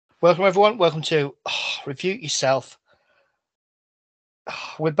Welcome, everyone. Welcome to Review It Yourself.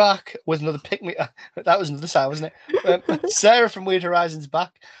 We're back with another pick me. That was another sound, wasn't it? Sarah from Weird Horizons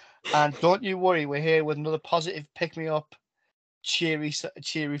back, and don't you worry, we're here with another positive pick me up, cheery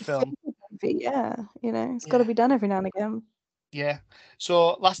film. Yeah, it's got to Yeah, be done every now and again. yeah.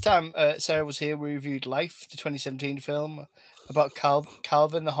 So last time Sarah was here, we reviewed Life, the 2017 film about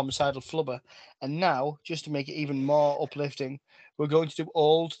Calvin, the homicidal flubber, and now, just to make it even more uplifting, we're going to do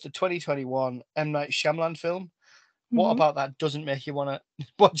Old, the 2021 M Night Shyamalan film. What Hmm. about that doesn't make you want to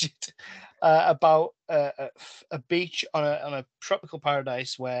watch it? About a beach on a tropical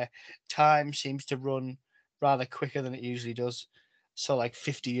paradise where time seems to run rather quicker than it usually does. So, like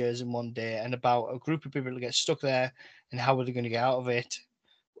 50 years in one day, and about a group of people that get stuck there and how are they going to get out of it?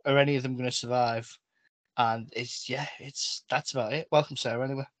 Are any of them going to survive? And it's that's about it. Welcome, Sarah.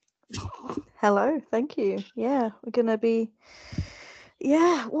 Anyway, Hello, thank you. Yeah, we're gonna be.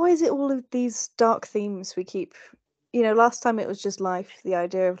 Yeah, why is it all of these dark themes we keep? Last time it was just life, the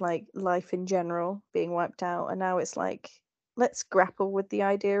idea of like life in general being wiped out, and now it's like let's grapple with the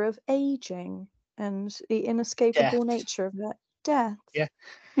idea of aging and the inescapable death. nature of that death. Yeah.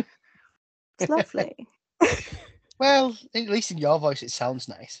 It's lovely. Well, at least in your voice, it sounds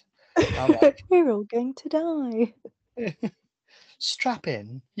nice. I'm like, We're all going to die. strap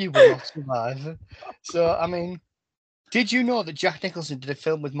in, you will not survive. So, I mean, did you know that Jack Nicholson did a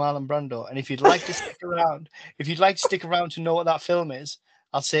film with Marlon Brando? And if you'd like to stick around to know what that film is,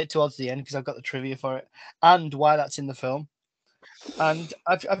 I'll say it towards the end because I've got the trivia for it and why that's in the film. And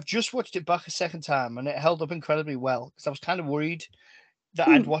I've just watched it back a second time, and it held up incredibly well because I was kind of worried that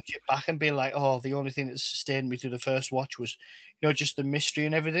I'd Hmm. watch it back and be like, oh, the only thing that sustained me through the first watch was, just the mystery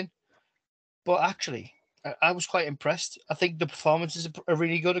and everything. But actually, I was quite impressed. I think the performances are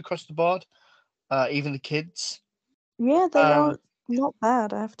really good across the board, even the kids. Yeah, they Um, are not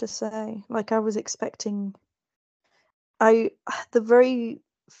bad, I have to say. Like I was expecting I the very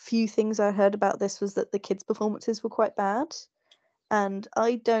few things I heard about this was that the kids' performances were quite bad, and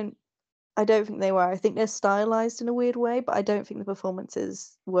I don't think they were. I think they're stylized in a weird way, but I don't think the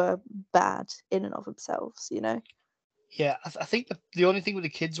performances were bad in and of themselves. Yeah, I think the only thing with the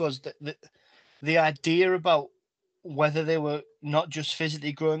kids was that the idea about whether they were not just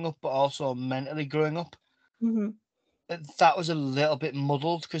physically growing up but also mentally growing up, Hmm. that was a little bit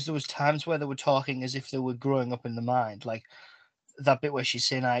muddled because there was times where they were talking as if they were growing up in the mind, like that bit where she's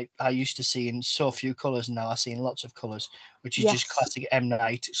saying, I used to see in so few colours, and now I see in lots of colours, which is just Yes. classic M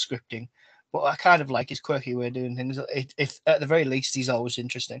Night scripting. But I kind of like his quirky way of doing things. If at the very least he's always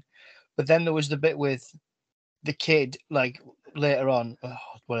interesting. But then there was the bit with the kid, like later on,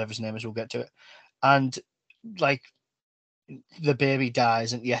 whatever his name is, we'll get to it, and like the baby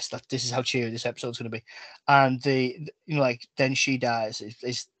dies, and yes, this is how cheery this episode's going to be, and like then she dies,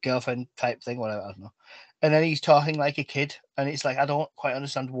 his girlfriend type thing, whatever, I don't know, and then he's talking like a kid, and it's like I don't quite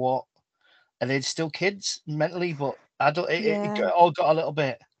understand what are they still kids mentally, but I don't. It Yeah. all got a little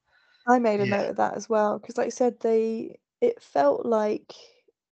bit, I made a yeah, note of that as well because, like I said, it felt like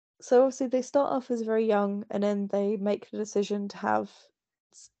so obviously they start off as very young and then they make the decision to have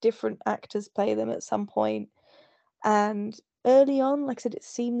different actors play them at some point. And early on, like I said, it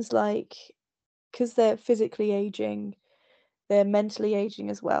seems like because they're physically aging, they're mentally aging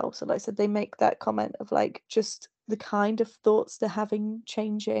as well. So, like I said, they make that comment of like just the kind of thoughts they're having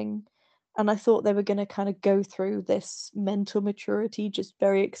changing. And I thought they were going to kind of go through this mental maturity just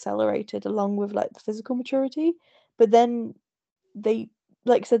very accelerated along with like the physical maturity. But then they,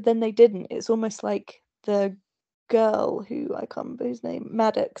 like I said, then they didn't. It's almost like the girl who I can't remember his name,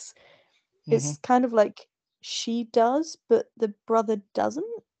 Maddox, hmm it's kind of like she does, but the brother doesn't.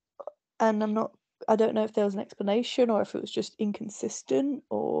 And I don't know if there was an explanation or if it was just inconsistent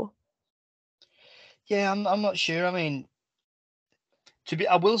or. yeah. I'm not sure. I mean,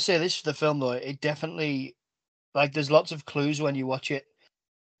 I will say this for the film though, it definitely like there's lots of clues when you watch it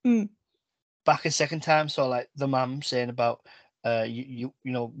Mm, back a second time. So like the mum saying about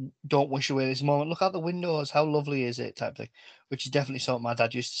don't wish away this moment. Look out the windows. How lovely is it? Type thing, which is definitely something my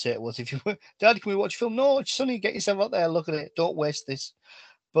dad used to say to us. If you Dad, can we watch a film? No, it's sunny. Get yourself out there. Look at it. Don't waste this.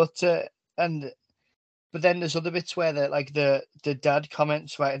 But and but then there's other bits where the dad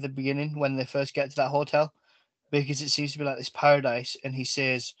comments right at the beginning when they first get to that hotel because it seems to be like this paradise, and he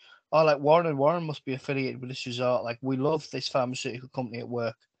says, "Oh, like Warren and Warren must be affiliated with this resort. Like we love this pharmaceutical company at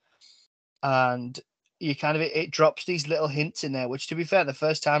work." And you kind of it drops these little hints in there, which to be fair, the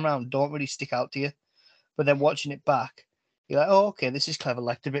first time around don't really stick out to you, but then watching it back, you're like, oh, okay, this is clever.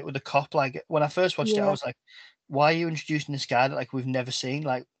 Like the bit with the cop, like when I first watched it, I yeah. was like, why are you introducing this guy that like we've never seen?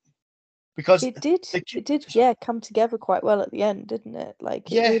 Like because It did the it did, so, yeah, come together quite well at the end, didn't it?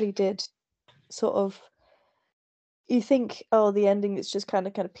 Like, it yeah. really did sort of you think, "Oh, the ending is just kinda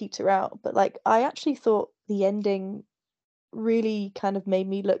peter out," but, like, I actually thought the ending really kind of made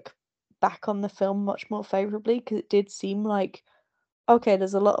me look back on the film much more favorably because it did seem like, okay,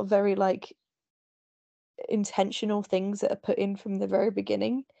 there's a lot of very, like, intentional things that are put in from the very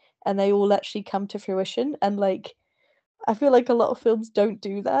beginning, and they all actually come to fruition, and, like, I feel like a lot of films don't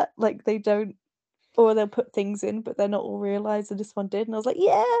do that, like, they don't or they'll put things in, but they're not all realized, and this one did, and I was like,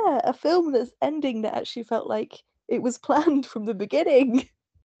 "Yeah, a film that's ending that actually felt like it was planned from the beginning."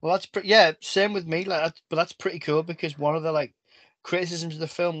 Well, that's pretty. Yeah, same with me. Like, but that's pretty cool because one of the like criticisms of the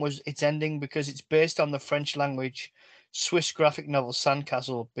film was its ending because it's based on the French language Swiss graphic novel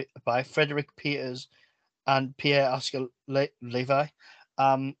Sandcastle by Frederick Peters and Pierre Oscar Levi.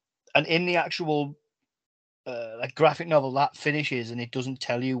 Um, and in the actual like graphic novel, that finishes and it doesn't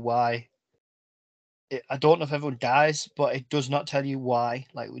tell you why. I don't know if everyone dies, but it does not tell you why.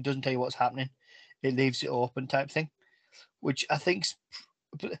 Like, it doesn't tell you what's happening. It leaves it open, type thing, which I think's.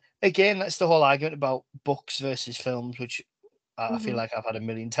 But again, that's the whole argument about books versus films, which I feel Mhm, like I've had a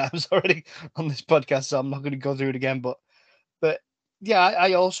million times already on this podcast, so I'm not going to go through it again. But yeah,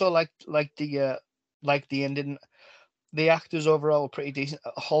 I also like the ending. The actors overall are pretty decent.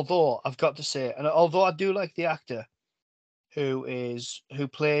 Although I've got to say, and although I do like the actor who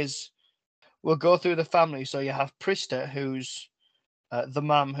plays, we'll go through the family. So you have Prista, who's the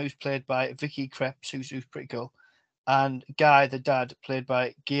mum, who's played by Vicky Krieps, who's pretty cool, and Guy, the dad, played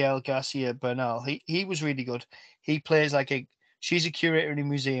by Gael Garcia Bernal. He was really good. He plays like a she's a curator in a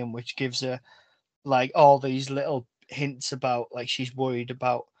museum, which gives her like all these little hints about like she's worried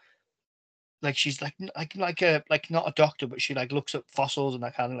about like she's like a like not a doctor, but she like looks up fossils and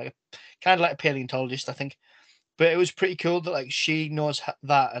that kind of like a paleontologist, I think. But it was pretty cool that like she knows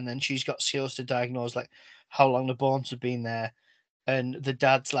that, and then she's got skills to diagnose like how long the bones have been there, and the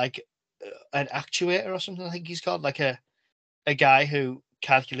dad's like an actuator or something. I think he's called like a guy who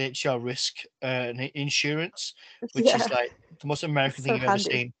calculates your risk and insurance, which is yeah, like the most American that's thing so you've ever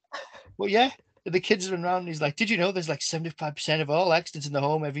handy. seen. Well, yeah, the kids are around. And he's like, "Did you know there's like 75% of all accidents in the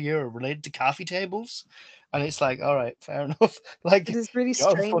home every year are related to coffee tables?" And it's like, all right, fair enough. It Like, is really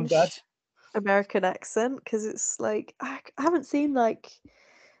you're a fun dad. strange American accent because it's like I haven't seen, like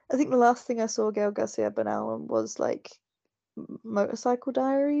I think the last thing I saw Gael Garcia Bernal on was, like, Motorcycle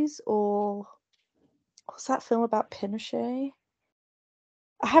Diaries or what's that film about Pinochet?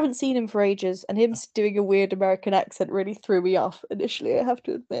 I haven't seen him for ages, and him doing a weird American accent really threw me off initially, I have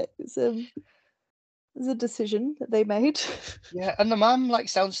to admit. It's a decision that they made. Yeah, and the mum like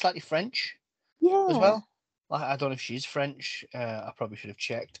sounds slightly French as Yeah. well. Like, I don't know if she's French. I probably should have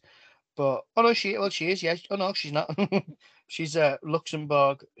checked. But oh no, she is. Yeah. Oh no, she's not. She's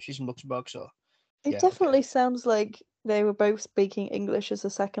Luxembourg. She's from Luxembourg. So It yeah, okay. definitely sounds like they were both speaking English as a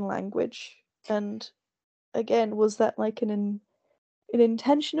second language, and again, was that, like, an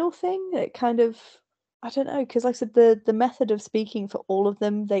intentional thing? It kind of I don't know, because like I said, the method of speaking for all of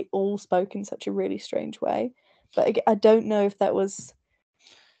them, they all spoke in such a really strange way, but I don't know if that was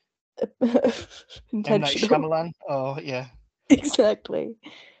M Night intentional. Shyamalan. Oh yeah. Exactly.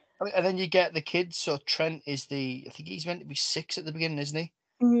 I mean, and then you get the kids. So Trent is I think he's meant to be 6 at the beginning, isn't he?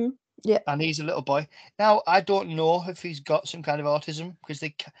 Mhm. Yeah. And he's a little boy. Now I don't know if he's got some kind of autism because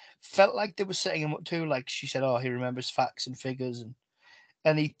felt like they were setting him up too. Like she said, oh, he remembers facts and figures,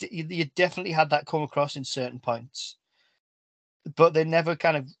 and you definitely had that come across in certain points, but they never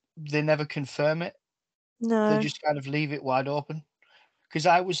confirm it. They No. just kind of leave it wide open. Because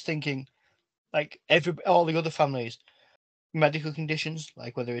I was thinking, like all the other families, medical conditions,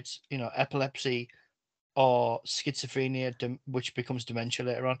 like whether it's epilepsy or schizophrenia, which becomes dementia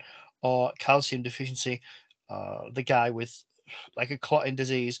later on, or calcium deficiency, the guy with like a clotting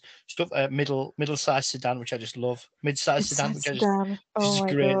disease, stuff. Middle-sized sedan, which I just love. Mid-sized It's sedan, so Sudan. which Oh is a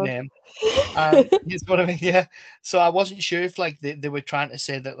my great god. name. And you know what I mean? Yeah. So I wasn't sure if like they were trying to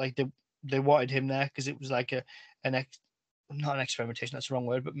say that like they wanted him there because it was like an ex not an experimentation, that's the wrong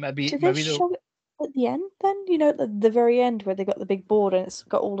word, but maybe Do they the show it at the end then? You know, at the very end where they got the big board and it's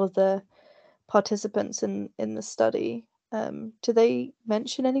got all of the participants in the study. Do they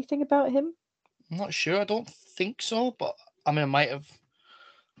mention anything about him? I'm not sure. I don't think so, but I mean I might have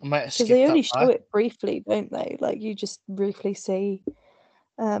Because they skipped that only show by. it briefly, don't they? Like, you just briefly see,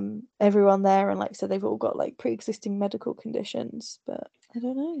 everyone there, and like I said, they've all got, like, pre-existing medical conditions, but I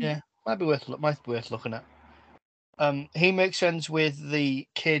don't know. Yeah, might be worth looking at. He makes friends with the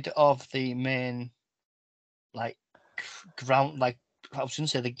kid of the main like ground like I was gonna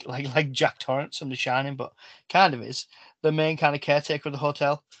say like Jack Torrance from The Shining, but kind of is the main kind of caretaker of the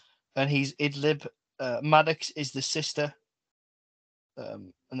hotel. and he's Idlib. Maddox is the sister,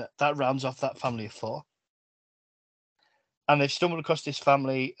 and that rounds off that family of four. And they've stumbled across this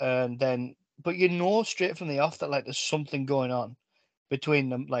family, and then, but you know straight from the off that like there's something going on between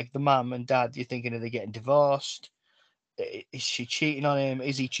them. Like the mum and dad, you're thinking, are they getting divorced? Is she cheating on him?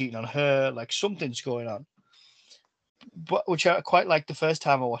 Is he cheating on her? Like something's going on. But which I quite liked the first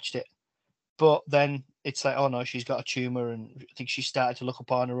time I watched it. But then it's like, oh no, she's got a tumor, and I think she started to look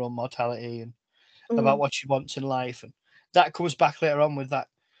upon her own mortality and about Mm. what she wants in life, and that comes back later on with that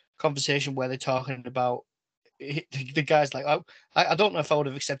conversation where they're talking about the guy's like, oh, I don't know if I would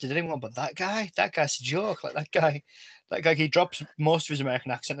have accepted anyone, but that guy's a joke. Like that guy, he drops most of his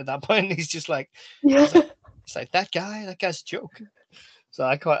American accent at that point, and he's just like, Yeah. he's like, it's like that guy's a joke. So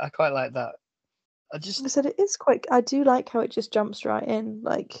I quite like that. I Like I just said, it is quite. I do like how it just jumps right in.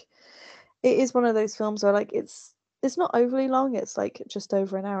 Like it is one of those films where like it's not overly long. It's like just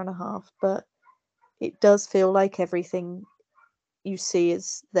over an hour and a half, but it does feel like everything you see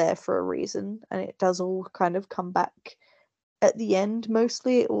is there for a reason, and it does all kind of come back at the end.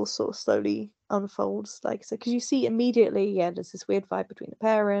 Mostly, it all sort of slowly unfolds. Like so, because you see immediately, yeah, there's this weird vibe between the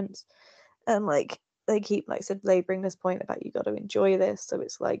parents, and like they keep, like I said, laboring this point about you got to enjoy this. So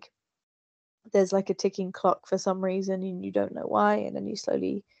it's like there's like a ticking clock for some reason, and you don't know why, and then you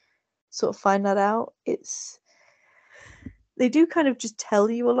slowly sort of find that out. It's they do kind of just tell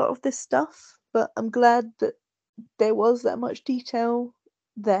you a lot of this stuff, but I'm glad that there was that much detail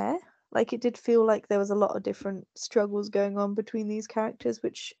there. Like it did feel like there was a lot of different struggles going on between these characters,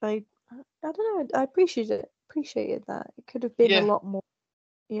 which I don't know, I appreciated that. It could have been a yeah. lot more,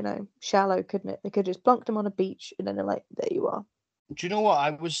 shallow, couldn't it? They could have just plonked them on a beach and then they're like, there you are. Do you know what?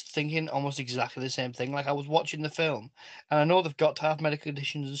 I was thinking almost exactly the same thing. Like I was watching the film, and I know they've got to have medical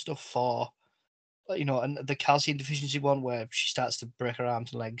conditions and stuff for, and the calcium deficiency one where she starts to break her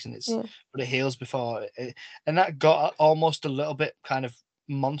arms and legs, and Yeah. but it heals before, and that got almost a little bit kind of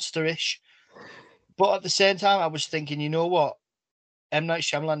monsterish. But at the same time, I was thinking, you know what? M Night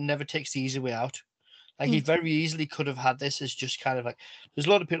Shyamalan never takes the easy way out. Like he Mm. very easily could have had this as just kind of like there's a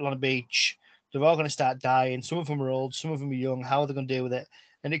lot of people on a beach. They're all going to start dying. Some of them are old. Some of them are young. How are they going to deal with it?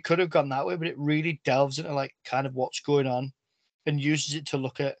 And it could have gone that way, but it really delves into like kind of what's going on and uses it to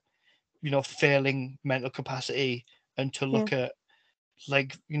look at failing mental capacity and to Yeah. look at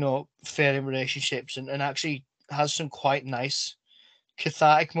like failing relationships and actually has some quite nice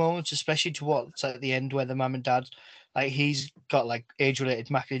cathartic moments, especially towards like the end where the mum and dad, like he's got like age-related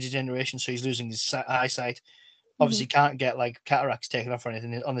macular degeneration, so he's losing his eyesight. Hmm. Obviously, can't get like cataracts taken off or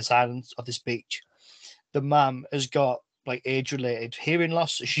anything on this island or this beach. The mum has got like age-related hearing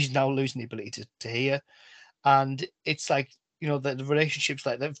loss, so she's now losing the ability to hear, and it's like the relationships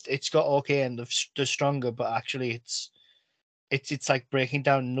like it's got okay and they're stronger, but actually it's like breaking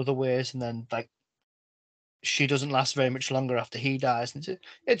down in other ways, and then like she doesn't last very much longer after he dies. And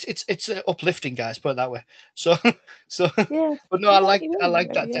it's uplifting, guys. Put it that way. So so, Yeah. but no, I know what you I mean like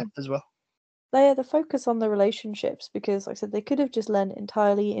though, that yeah. depth as well. They are the focus on the relationships because, like I said, they could have just lent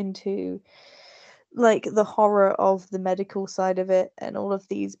entirely into like the horror of the medical side of it and all of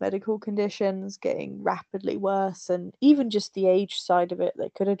these medical conditions getting rapidly worse, and even just the age side of it. They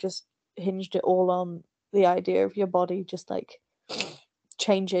could have just hinged it all on the idea of your body just like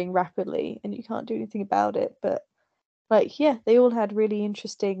changing rapidly and you can't do anything about it. But like, yeah, they all had really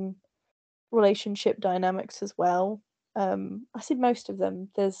interesting relationship dynamics as well. I see most of them.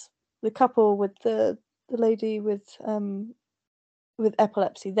 There's the couple with the lady with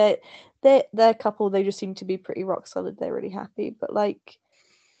epilepsy. Their couple, they just seem to be pretty rock solid. They're really happy. But like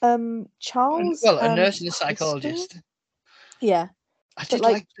Charles Well, a and nurse and a Crystal, psychologist. yeah. I But did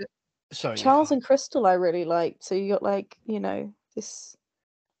like like the. Sorry, you go Charles on. and Crystal I really liked. So you got like, this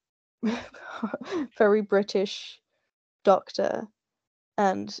very British doctor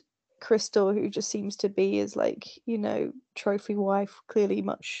and Crystal, who just seems to be is like, trophy wife, clearly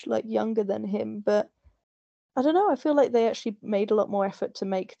much like younger than him. But I don't know, I feel like they actually made a lot more effort to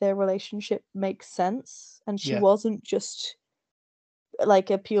make their relationship make sense. And she Yeah, wasn't just like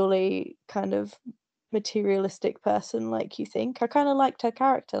a purely kind of materialistic person like you think. I kind of liked her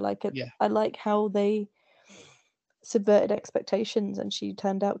character. yeah. I like how they subverted expectations and she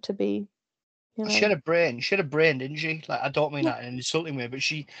turned out to be, you She know, had a brain. She had a brain, didn't she? Like I don't mean yeah. that in an insulting way, but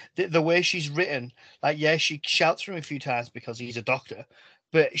the way she's written, like yeah, she shouts for him a few times because he's a doctor,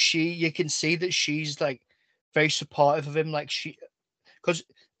 but you can see that she's like very supportive of him. Like she, because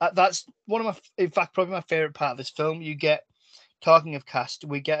that's one of in fact, probably my favorite part of this film. You get talking of cast,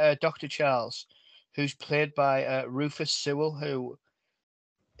 we get Dr. Charles, who's played by Rufus Sewell, who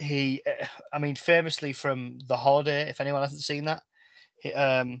I mean, famously from The Holiday. If anyone hasn't seen that,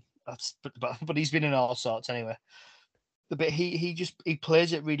 but he's been in all sorts anyway. But he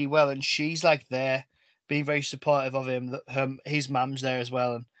plays it really well, and she's like there, being very supportive of him. That his mum's there as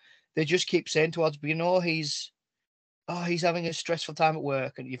well, and they just keep saying towards, but he's having a stressful time at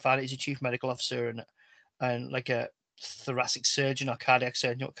work, and you find out he's a chief medical officer and like a thoracic surgeon or cardiac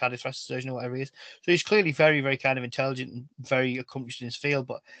surgeon or cardiothoracic surgeon or whatever he is. So he's clearly very, very kind of intelligent and very accomplished in his field,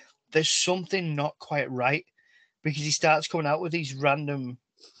 but there's something not quite right because he starts coming out with these random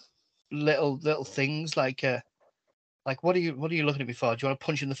little things like what are you looking at me for? Do you want to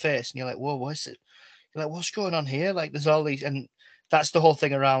punch in the face? And you're like, whoa, what is it? You're like, what's going on here? Like there's all these, and that's the whole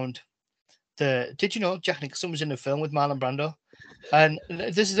thing around the. Did you know Jack Nicholson was in the film with Marlon Brando? And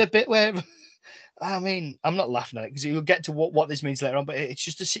this is a bit where, I mean, I'm not laughing at it because you'll get to what this means later on, but it's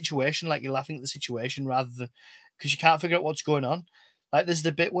just a situation. Like you're laughing at the situation rather than because you can't figure out what's going on. Like there's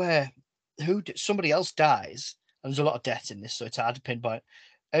the bit where somebody else dies, and there's a lot of deaths in this, so it's hard to pinpoint.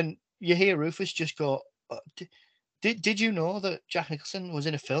 And you hear Rufus just go, did you know that Jack Nicholson was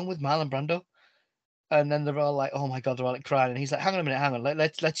in a film with Marlon Brando? And then they're all like, "Oh my god!" They're all like crying, and he's like, "Hang on a minute, hang on.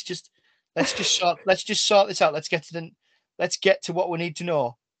 Let's just sort this out. Let's get to what we need to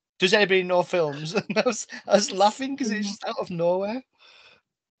know. Does anybody know films?" And I was laughing because it's just out of nowhere.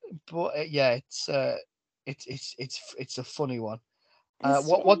 But yeah, it's a funny one. It's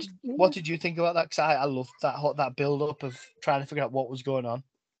What did you think about that? Because I loved that build up of trying to figure out what was going on.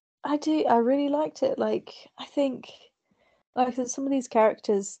 I do. I really liked it. Like, I think, like, that some of these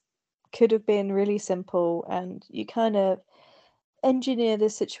characters could have been really simple, and you kind of engineer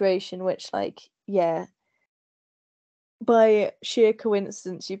this situation, which, like, yeah, by sheer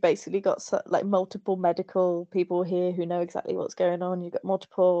coincidence, you've basically got like multiple medical people here who know exactly what's going on. You've got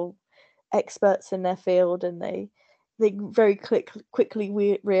multiple experts in their field, and they very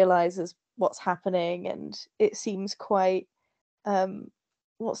quickly realizes what's happening, and it seems quite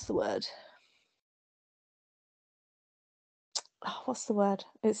what's the word? Oh, what's the word?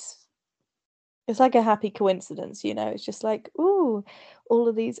 It's like a happy coincidence, you know. It's just like, ooh, all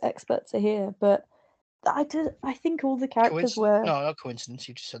of these experts are here. But I think all the characters Coincidence? were, No, not coincidence.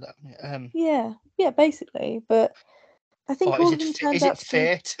 You just said that. yeah, yeah, basically. But I think Or all of them turned is it out to be,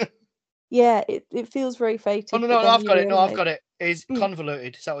 fate? yeah, it feels very Oh fated, no, but no, no, then I've you got it. No, I've realize, got it. Is mm,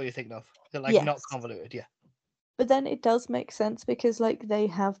 convoluted? Is that what you're thinking of? Is it like not yes. convoluted? Yeah. But then it does make sense because like they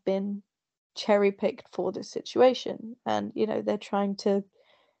have been cherry picked for this situation, and you know, they're trying to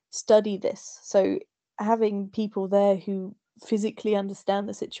study this. So having people there who physically understand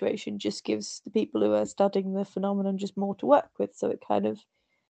the situation just gives the people who are studying the phenomenon just more to work with. So it kind of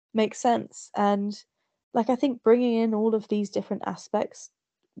makes sense. And like I think bringing in all of these different aspects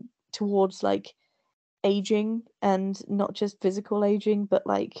towards like aging, and not just physical aging, but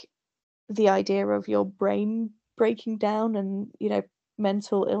like the idea of your brain breaking down, and you know,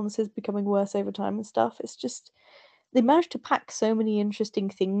 mental illnesses becoming worse over time and stuff. It's just they managed to pack so many interesting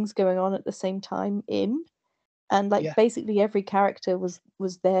things going on at the same time in, and like Yeah. basically every character was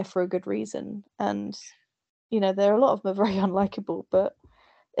there for a good reason. And you know, there are a lot of them are very unlikable, but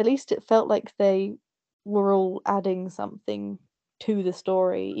at least it felt like they were all adding something to the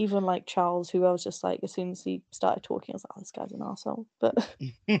story. Even like Charles, who I was just like, as soon as he started talking, I was like, oh, this guy's an arsehole.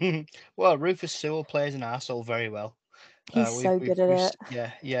 But Well, Rufus Sewell plays an asshole very well. he's so good at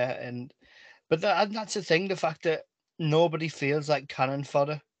it. Yeah, and that's the thing. The fact that nobody feels like cannon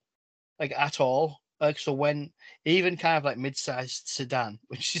fodder, like at all. Like so when even kind of like mid-sized sedan,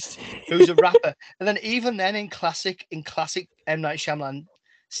 which is who's a rapper, and then even then in classic M Night Shyamalan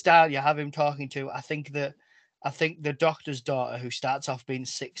style, you have him talking to. I think the doctor's daughter who starts off being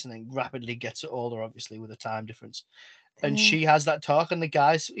 6 and then rapidly gets older, obviously with a time difference, and Yeah. she has that talk, and the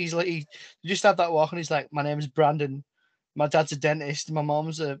guys he's like he just have that walk, and he's like, my name is Brandon, my dad's a dentist, my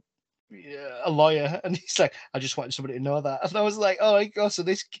mom's a lawyer, and he's like, I just wanted somebody to know that, and I was like, oh my god, so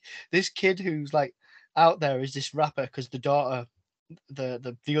this kid who's like out there is this rapper because the daughter,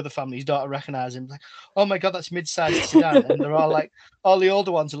 the other family's daughter recognized him, like, oh my god, that's mid-sized sedan, and they're all like, all the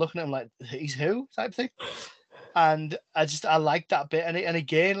older ones are looking at him like, he's who type thing, and I like that bit, and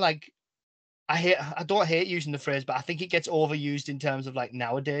again, like I don't hate using the phrase, but I think it gets overused in terms of like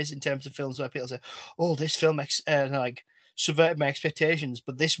nowadays, in terms of films where people say, "Oh, this film like subverted my expectations,"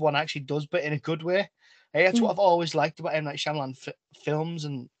 but this one actually does, but in a good way. That's what Mm. I've always liked about M Night Shyamalan films,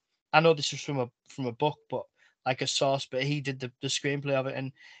 and I know this was from a book, but like a source, but he did the screenplay of it,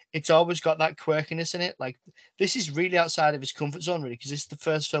 and it's always got that quirkiness in it. Like this is really outside of his comfort zone, really, because this is the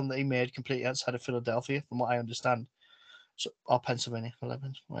first film that he made completely outside of Philadelphia, from what I understand. So, or Pennsylvania,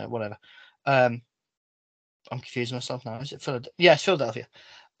 whatever. Um, I'm confusing myself now. Is it Philadelphia? Yeah, it's Philadelphia.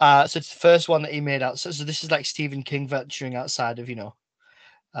 So it's the first one that he made out. So this is like Stephen King venturing outside of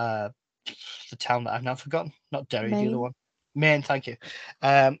Uh, the town that I've now forgotten, not Derry, the other Maine. one. Maine, thank you.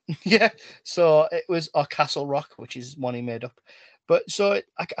 Yeah, so it was or Castle Rock, which is one he made up. But so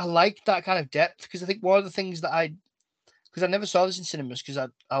I like that kind of depth because I think one of the things that because I never saw this in cinemas because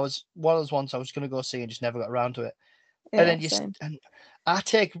I was one of those ones I was going to go see and just never got around to it. And Yeah, then same. and I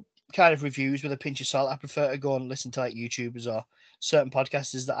take kind of reviews with a pinch of salt. I prefer to go and listen to like YouTubers or certain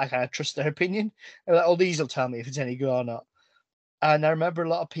podcasters that I kind of trust their opinion. And like, oh, these will tell me if it's any good or not. And I remember a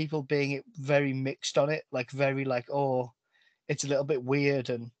lot of people being very mixed on it, like very like, oh, it's a little bit weird.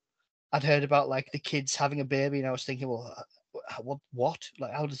 And I'd heard about like the kids having a baby, and I was thinking, well, what?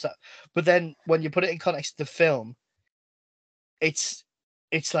 Like, how does that? But then when you put it in context of the film, it's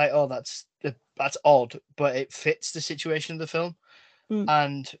it's like, oh, that's odd, but it fits the situation of the film. Mm.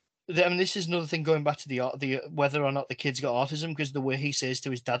 And I mean, this is another thing going back to the whether or not the kid's got autism, because the way he says to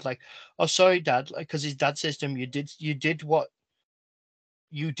his dad, like, "Oh, sorry, dad," like, because his dad says to him, you did what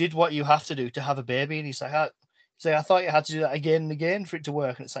you have to do to have a baby," and he's like, "I thought you had to do that again and again for it to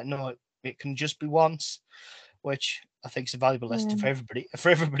work," and it's like, no, it can just be once, which I think is a valuable lesson Yeah. for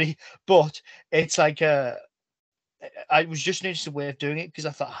everybody, But it's like I was just an interesting way of doing it because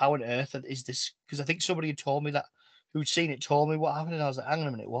I thought, how on earth is this? Because I think somebody had told me that who'd seen it told me what happened, and I was like, hang on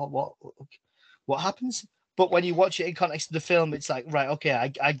a minute, what happens? But when you watch it in context of the film, it's like, right,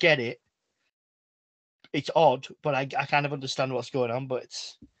 okay, I get it. It's odd, but I kind of understand what's going on. But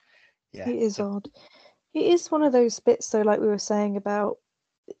it's yeah, It is odd. It is one of those bits though, like we were saying about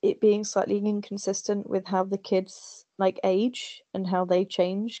it being slightly inconsistent with how the kids like age and how they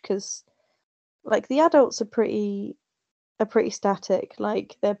change because like the adults are pretty static.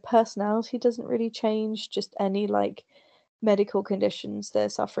 Like their personality doesn't really change, just any like medical conditions they're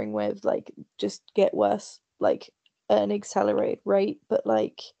suffering with like just get worse like at an accelerated rate. But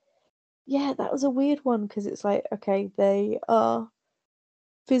like yeah, that was a weird one because it's like okay, they are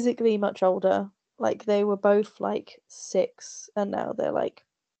physically much older. Like they were both like 6 and now they're like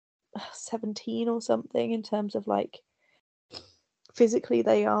 17 or something in terms of like physically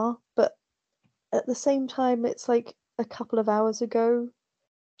they are, but at the same time it's like a couple of hours ago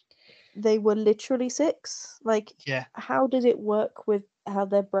they were literally 6. Like yeah, how did it work with how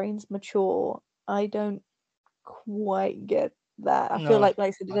their brains mature? I don't quite get that. I feel no, like I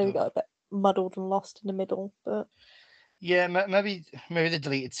said, I they don't. got a bit muddled and lost in the middle, but Yeah, maybe the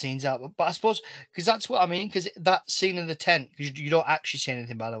deleted scenes out, but I suppose because that's what I mean. Because that scene in the tent, because you don't actually see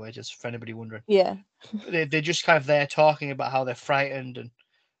anything, by the way, just for anybody wondering. yeah. They're just kind of there talking about how they're frightened, and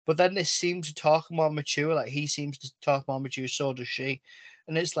but then they seem to talk more mature. Like he seems to talk more mature, so does she,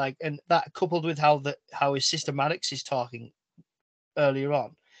 and it's like, and that coupled with how his sister Maddox is talking earlier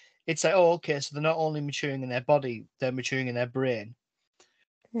on, it's like, oh, okay, so they're not only maturing in their body, they're maturing in their brain.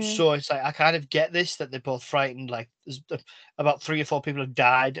 Yeah. So it's like I kind of get this that they're both frightened. Like there's about 3 or 4 people have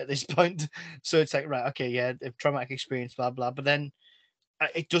died at this point, so it's like, right, okay, yeah, a traumatic experience, blah blah. But then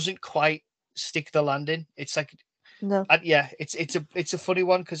it doesn't quite stick the landing. It's like, No. yeah, it's a funny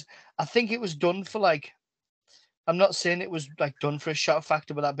one because I think it was done for like, I'm not saying it was like done for a shock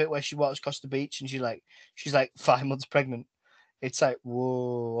factor, but that bit where she walks across the beach and she's like 5 months pregnant. It's like,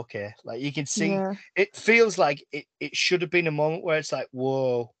 whoa, okay. Like you can see, Yeah. it feels like it should have been a moment where it's like,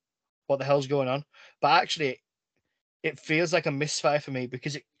 whoa, what the hell's going on? But actually, it feels like a misfire for me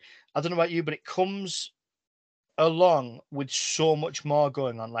because I don't know about you, but it comes along with so much more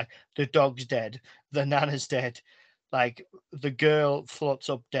going on. Like the dog's dead, the nana's dead, like the girl floats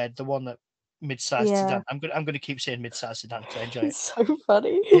up dead, the one that mid-sized Yeah. sedan. I'm gonna keep saying mid-sized sedan because I enjoy it. It's so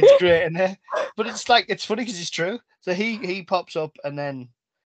funny. It's great in there, but it's like it's funny because it's true. So he pops up, and then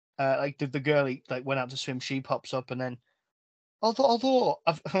like the girl he like went out to swim, she pops up, and then although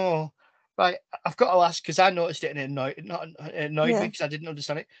I've right, I've got to ask because I noticed it and it annoyed me Yeah. because I didn't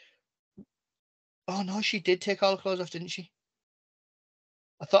understand it. Oh no, she did take all the clothes off, didn't she?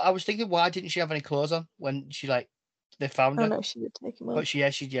 I was thinking, why didn't she have any clothes on when she like they found Oh her? no, she did take him But off.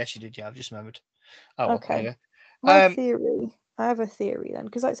 she did. Yeah, I've just remembered. Oh well, Okay. anyway. My Um, theory, I have a theory then,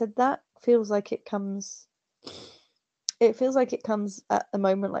 because like I said, that feels like it feels like it comes at the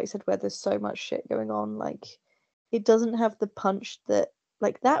moment, like I said, where there's so much shit going on. Like, it doesn't have the punch that,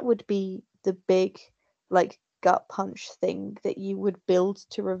 like, that would be the big, like, gut punch thing that you would build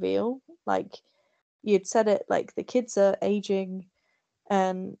to reveal. Like, you'd said it, like, the kids are aging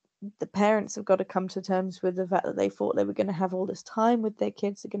and the parents have got to come to terms with the fact that they thought they were going to have all this time with their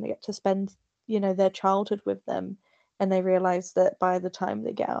kids, they're going to get to spend, their childhood with them, and they realize that by the time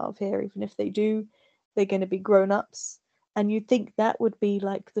they get out of here, even if they do, they're going to be grown-ups. And you'd think that would be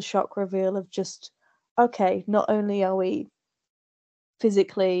like the shock reveal of just, okay, not only are we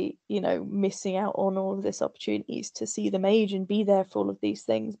physically, missing out on all of this opportunities to see them age and be there for all of these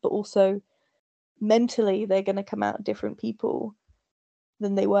things, but also mentally they're going to come out different people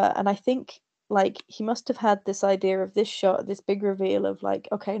than they were. And I think like he must have had this idea of this shot, this big reveal of like,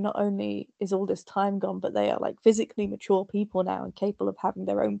 okay, not only is all this time gone, but they are like physically mature people now and capable of having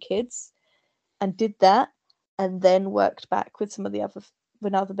their own kids, and did that, and then worked back with some of the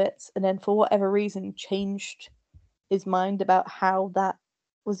other bits, and then for whatever reason changed his mind about how that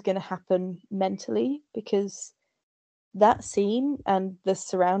was going to happen mentally, because that scene and the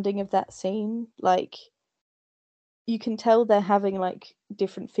surrounding of that scene, like you can tell they're having like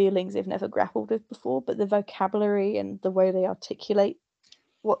different feelings they've never grappled with before, but the vocabulary and the way they articulate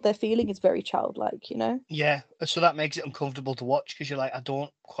what they're feeling is very childlike. Yeah, so that makes it uncomfortable to watch because you're like, I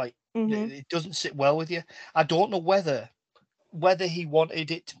don't quite. Mhm. It doesn't sit well with you. I don't know whether he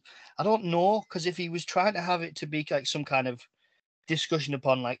wanted it. I don't know, because if he was trying to have it to be like some kind of discussion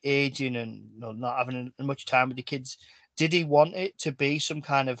upon like aging and not having much time with the kids, did he want it to be some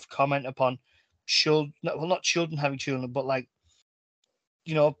kind of comment upon children? Well, not children having children, but like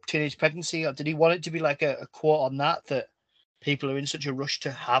teenage pregnancy, or did he want it to be like a quote on that people are in such a rush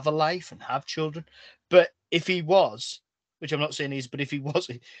to have a life and have children? But if he was, which I'm not saying he is, but if he was,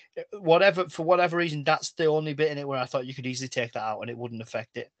 whatever, for whatever reason, that's the only bit in it where I thought you could easily take that out and it wouldn't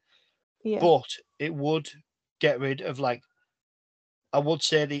affect it. Yeah. But it would get rid of, like, I would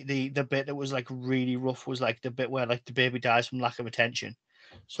say the bit that was like really rough was like the bit where like the baby dies from lack of attention.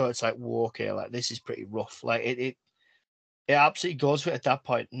 So it's like, whoa, okay, like this is pretty rough. Like it absolutely goes for it at that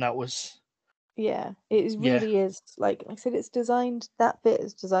point, and that was, Yeah, it yeah, really is. Like I said, that bit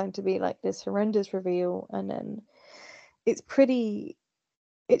is designed to be like this horrendous reveal, and then it's pretty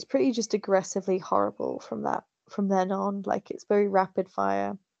it's pretty just aggressively horrible from then on. Like it's very rapid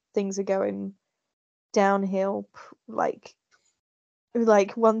fire. Things are going downhill, like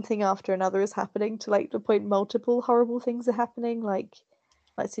one thing after another is happening, to like the point multiple horrible things are happening. Like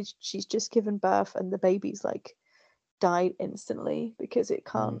say she's just given birth and the baby's like died instantly because it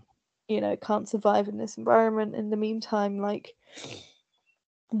mm, can't survive in this environment. In the meantime, like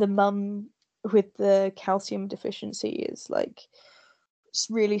the mum with the calcium deficiency is like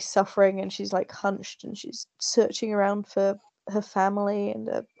really suffering, and she's like hunched and she's searching around for her family, and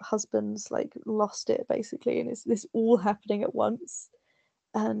her husband's like lost it basically, and it's this all happening at once.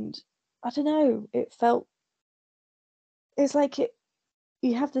 And I don't know, it's like it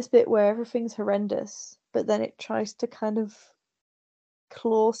you have this bit where everything's horrendous, but then it tries to kind of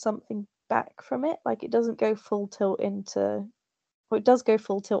claw something back from it. Like it doesn't go full tilt into well, it does go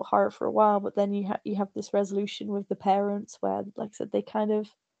full tilt horror for a while, but then you have this resolution with the parents where, like I said, they kind of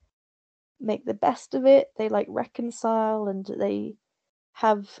make the best of it. They like reconcile and they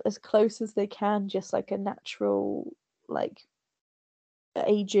have as close as they can, just like a natural like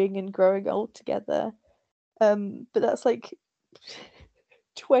aging and growing old together. But that's like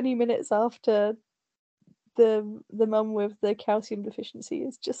 20 minutes after the mum with the calcium deficiency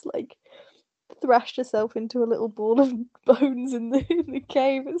is just like thrashed herself into a little ball of bones in the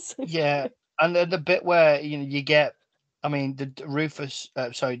cave. It's so yeah. funny. And then the bit where you get, I mean, Rufus,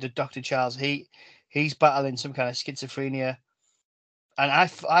 sorry, the Dr. Charles, he's battling some kind of schizophrenia, and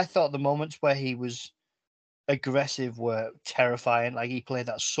I thought the moments where he was aggressive were terrifying. Like he played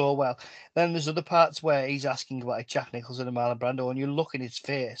that so well. Then there's other parts where he's asking about like Jack Nicholson and Marlon Brando, and you look in his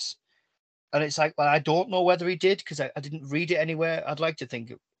face, and it's like, well, I don't know whether he did because I didn't read it anywhere. I'd like to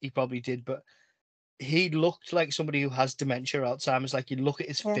think he probably did, but he looked like somebody who has dementia, Alzheimer's. Like you look at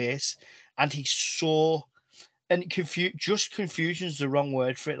his Yeah. face, and he's so, and just confusion is the wrong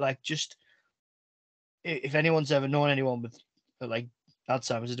word for it. Like just, if anyone's ever known anyone with like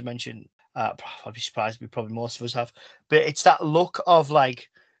Alzheimer's or dementia, I'd be surprised. Probably most of us have, but it's that look of like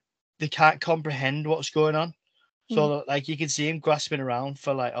they can't comprehend what's going on. Mm. So like you can see him grasping around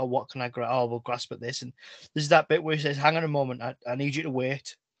for like, oh, what can I grasp? Oh, we'll grasp at this. And there's that bit where he says, "Hang on a moment, I need you to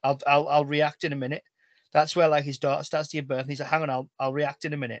wait. I'll react in a minute." That's where like his daughter starts to give birth, and he's like, "Hang on, I'll react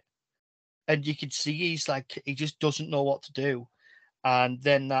in a minute." And you can see he's like he just doesn't know what to do. And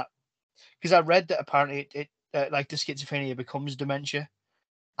then that, because I read that apparently it like the schizophrenia becomes dementia,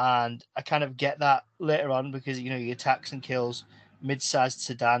 and I kind of get that later on because he attacks and kills mid-sized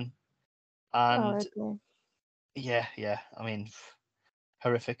sedan, Oh, and okay. yeah. I mean,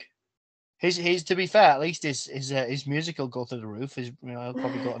 horrific. His to be fair, at least his music will go through the roof. He'll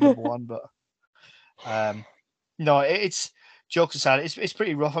probably go to number one, but um, no, it's jokes aside, it's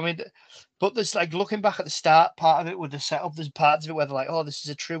pretty rough. I mean, but there's like looking back at the start part of it with the setup. There's parts of it where they're like, oh, this is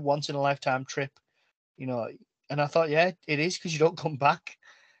a true once in a lifetime trip, you know. And I thought, yeah, it is because you don't come back.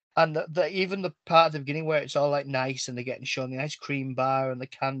 And even the part at the beginning where it's all like nice and they're getting shown the ice cream bar and the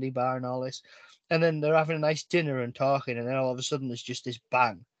candy bar and all this, and then they're having a nice dinner and talking, and then all of a sudden there's just this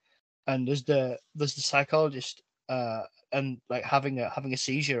bang, and there's the psychologist and like having a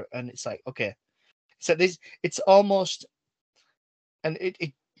seizure, and it's like, okay, so this it's almost, and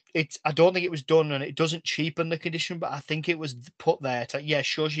it's I don't think it was done, and it doesn't cheapen the condition, but I think it was put there to, yeah,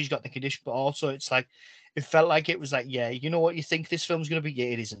 sure, she's got the condition, but also it's like it felt like it was like, yeah, you know what you think this film's gonna be, yeah,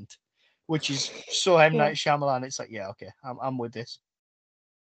 it isn't, which is so M Yeah. Night Shyamalan. It's like, yeah, okay, I'm with this.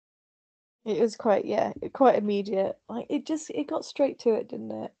 It was quite, yeah, quite immediate. Like it got straight to it,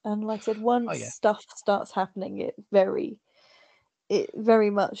 didn't it? And like I said, Oh once yeah, stuff starts happening, it very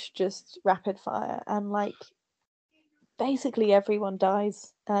much just rapid fire, and like basically everyone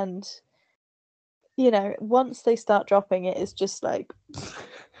dies, and once they start dropping it, it's just like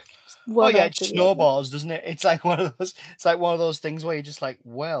oh one yeah, it after the other. snowballs, doesn't it? It's like one of those. It's like one of those things where you're just like,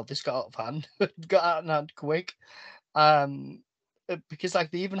 well, this got out of hand, got out of hand quick. Um, because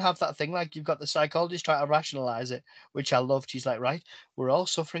like they even have that thing, like you've got the psychologist trying to rationalize it, which I loved. She's like, right, we're all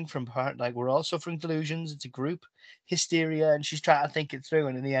suffering from like we're all suffering delusions. It's a group hysteria, and she's trying to think it through,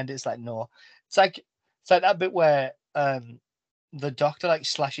 and in the end, it's like, no, it's like that bit where the doctor like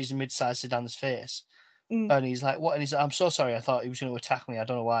slashes mid-sized Sedan's face, Mm, and he's like, what? And he's like, I'm so sorry, I thought he was going to attack me. I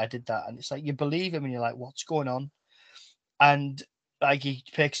don't know why I did that. And it's like you believe him, and you're like, what's going on? And like he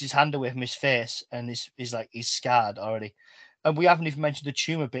takes his hand away from his face, and he's like he's scarred already, and we haven't even mentioned the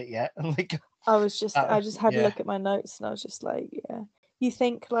tumor bit yet. And like, I just had a yeah, look at my notes, and I was just like, yeah. You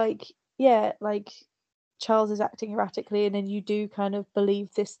think like, yeah, like Charles is acting erratically, and then you do kind of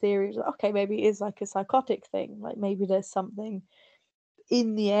believe this theory. Like, okay, maybe it is like a psychotic thing. Like maybe there's something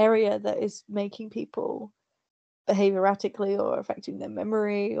in the area that is making people behave erratically or affecting their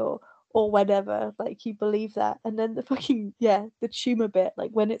memory or whatever. Like you believe that, and then the fucking, yeah, the tumor bit.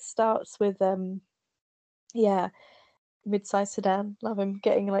 Like when it starts with yeah, mid-sized sedan, love him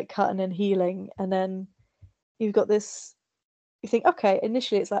getting like cut and then healing, and then you've got this. You think, okay,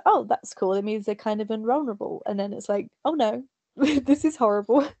 initially it's like, oh, that's cool. It means they're kind of invulnerable, and then it's like, oh no, this is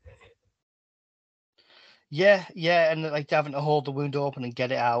horrible. yeah, yeah, and like having to hold the wound open and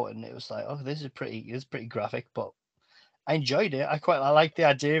get it out, and it was like, oh, this is pretty graphic, but I enjoyed it. I like the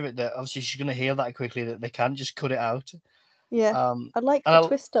idea of it that obviously she's gonna heal that quickly, that they can just cut it out. Yeah, Um, I like and the I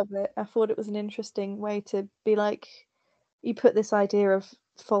twist of it. I thought it was an interesting way to be like, you put this idea of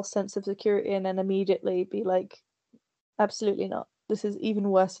false sense of security and then immediately be like, absolutely not. This is even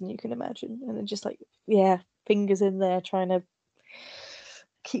worse than you can imagine. And then just like, yeah, fingers in there trying to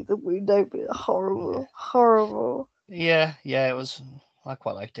keep the wound open. yeah, Horrible, horrible. yeah, it was. I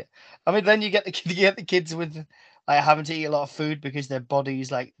quite liked it. I mean, then you get the you get the kids with like having to eat a lot of food because their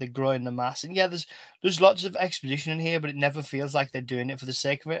bodies like they're growing the mass, and yeah, there's lots of exposition in here, but it never feels like they're doing it for the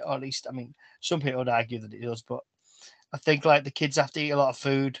sake of it, or at least, I mean, some people would argue that it does, but I think like the kids have to eat a lot of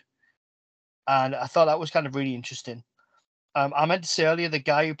food, and I thought that was kind of really interesting. I meant to say earlier, the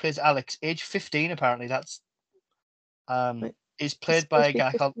guy who plays Alex, age 15, apparently that's Like, is he's played by supposed a to be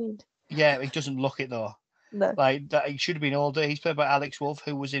guy called, 15. yeah, he doesn't look it though. No, Like that, he should have been older. He's played by Alex Wolf,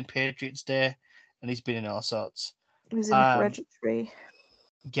 who was in Patriots Day, and he's been in all sorts. he was in Um, Hereditary.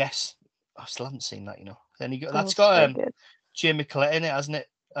 yes, I still haven't seen that. Then Oh, that's got so good. Jamie Collette in it, hasn't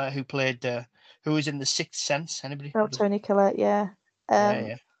it? Who was in The Sixth Sense? Anybody? Oh, What is? Tony Collette, yeah. Yeah, Um,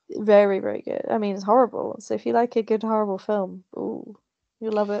 yeah. very, very good. I mean, it's horrible. So if you like a good horrible film, ooh,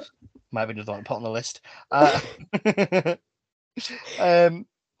 you'll love it. Might be another one to put on the list. Uh, um,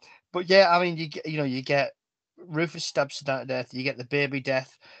 but yeah, I mean, you get Rufus stabs to that death. You get the baby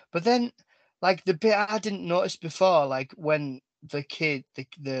death, but then like the bit I didn't notice before, like when the kid,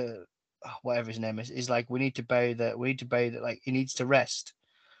 the whatever his name is like, we need to bury the like he needs to rest.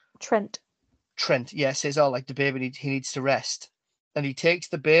 Trent. Trent, yeah, says, oh, like the baby he needs to rest, and he takes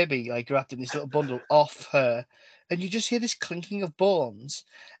the baby like wrapped in this little bundle off her, and you just hear this clinking of bones,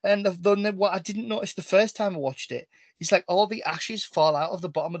 and then what I didn't notice the first time I watched it is like all the ashes fall out of the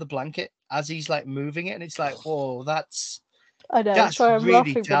bottom of the blanket as he's like moving it, and it's like, whoa, I know. that's Sorry, I'm really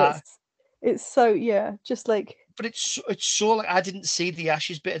laughing, but dark. it's so, yeah, just like, But it's so like I didn't see the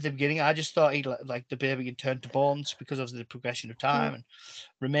ashes bit at the beginning. I just thought he like the baby had turned to bones because of the progression of yeah, time, and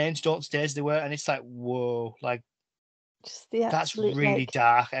remains don't stay as they were, and it's like, whoa, like just the that's absolute really like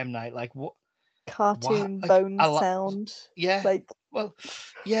dark, M Night. Like what? cartoon Like bone a lot. sound, Yeah. like Well,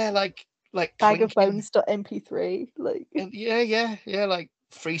 yeah. Like bag of clinking. bones dot MP3, like And yeah. Like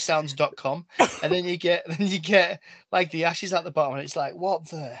freesounds.com, and then you get like the ashes at the bottom, and it's like, what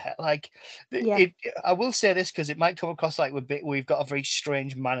the hell? Like yeah, I will say this because it might come across like we've got a very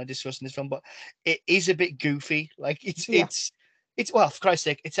strange manner discussing this film, but it is a bit goofy. Like it's yeah. it's It's well, for Christ's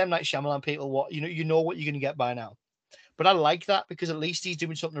sake, it's M Night Shyamalan. People, what you know what you're going to get by now. But I like that because at least he's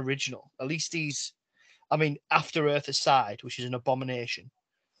doing something original. At least he's, I mean, After Earth aside, which is an abomination,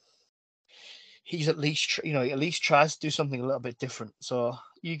 he's at least at least tries to do something a little bit different. So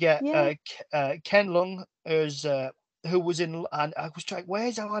you get Yeah. Ken Lung, who was in, and I was trying,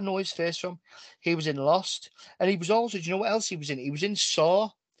 where's how I know his face from? He was in Lost, and he was also, do you know what else he was in? He was in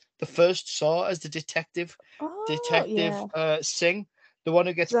Saw, the first Saw, as the detective, Oh, yeah. Singh, the one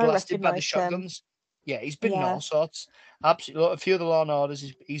who gets Because I blasted by the recognised him. shotguns. Yeah, he's been in Yeah. all sorts. Absolutely, a few of the Law and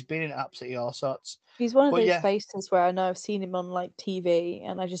Orders. He's been in absolutely all sorts. He's one of But those yeah, faces where I know I've seen him on like TV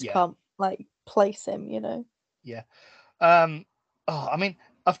and I just yeah, can't like place him, you know? yeah. Um, oh, I mean,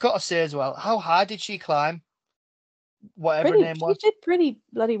 I've got to say as well, how high did she climb? Whatever her Pretty name she was, did pretty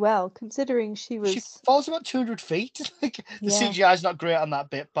bloody well considering she she was falls about 200 feet. Like the yeah, CGI is not great on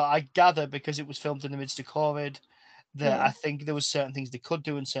that bit, but I gather because it was filmed in the midst of COVID, that I yeah. think there was certain things they could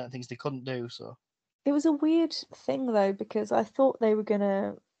do and certain things they couldn't do. So It was a weird thing though because I thought they were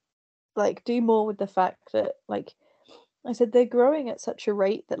gonna like do more with the fact that like I said they're growing at such a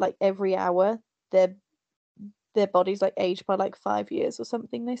rate that like every hour their their bodies like age by like 5 years or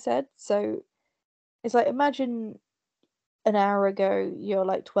something they said. So it's like imagine an hour ago you're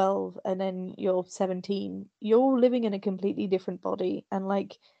like 12 and then you're 17, you're living in a completely different body and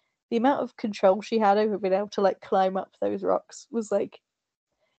like the amount of control she had over being able to like climb up those rocks was like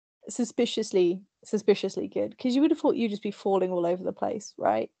suspiciously good because you would have thought you'd just be falling all over the place,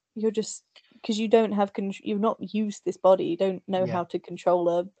 right? You're just because you don't have you've not used this body, you don't know yeah, how to control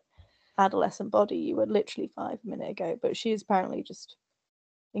a adolescent body. You were literally 5 minutes ago, but she is apparently just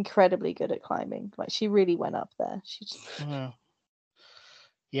incredibly good at climbing. Like she really went up there. She just yeah,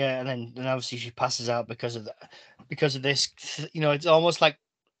 yeah. And then obviously she passes out because of that, because of this. It's almost like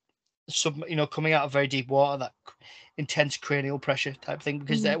coming out of very deep water, that intense cranial pressure type thing.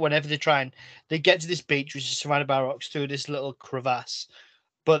 Because Mhm. whenever they try and they get to this beach, which is surrounded by rocks, through this little crevasse,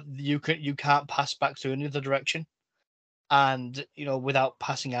 but you can't pass back through another direction, and without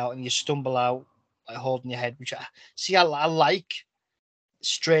passing out, and you stumble out like holding your head. Which I see. I like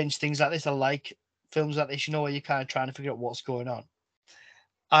strange things like this. I like films like this. Where you're kind of trying to figure out what's going on,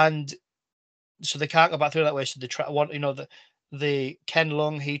 and so they can't go back through that way. So they try. The Ken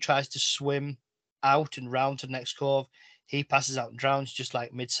Lung, he tries to swim out and round to the next cove. He passes out and drowns, just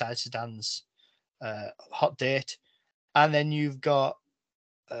like mid-sized sedans. Hot date, and then you've got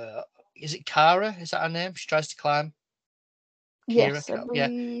is it Kara? Is that her name? She tries to climb. Kira, Yes, I yeah,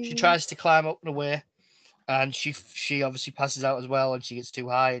 she believe tries to climb up and away, and she obviously passes out as well, and she gets too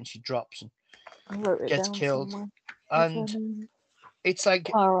high and she drops and I wrote it gets down killed. somewhere. What's her And name? it's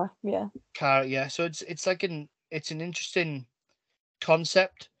like Kara, yeah. Kara, yeah. So it's an interesting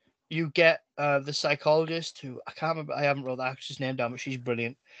concept. You get the psychologist who I can't remember. I haven't wrote the actress name down, but she's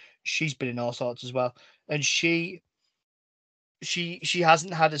brilliant. She's been in all sorts as well, and she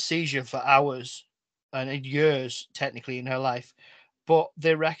hasn't had a seizure for hours and years technically in her life, but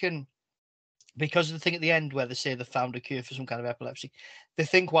they reckon because of the thing at the end where they say they found a cure for some kind of epilepsy, they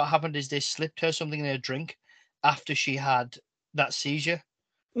think what happened is they slipped her something in her drink after she had that seizure,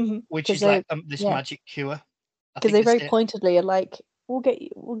 Mhm. which Because is like they this yeah, magic cure. I because think they they very say, pointedly are like, we'll get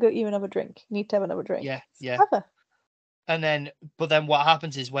you another drink. You need to have another drink." yeah, It's yeah. clever. And then, but then what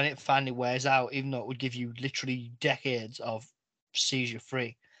happens is when it finally wears out, even though it would give you literally decades of seizure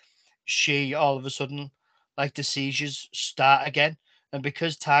free, she all of a sudden, like the seizures start again, and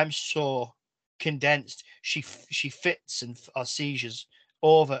because time's so condensed, she fits and or seizures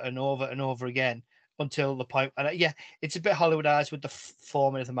over and over and over again until the point. And yeah, it's a bit Hollywoodized with the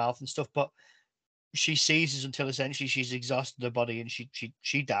forming of the mouth and stuff, but she seizes until essentially she's exhausted her body and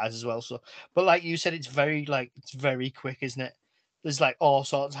she dies as well. So, but like you said, it's very quick, isn't it? There's like all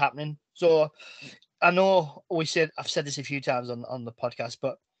sorts happening. So I know I've said this a few times on the podcast,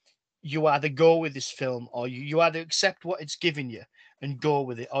 but you either go with this film or you either accept what it's giving you and go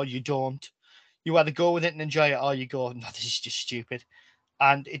with it, or you don't. You either go with it and enjoy it, or you go, no, this is just stupid.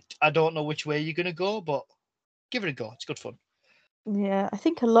 And I don't know which way you're gonna go, but give it a go. It's good fun. Yeah, I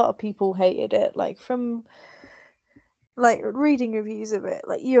think a lot of people hated it. Like from like reading reviews of it,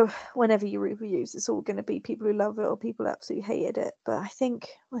 like you whenever you read reviews, it's all going to be people who love it or people who absolutely hated it. But I think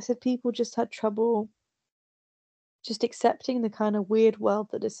I said people just had trouble just accepting the kind of weird world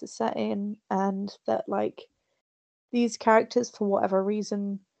that this is set in, and that like these characters for whatever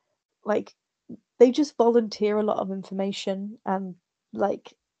reason, like they just volunteer a lot of information, and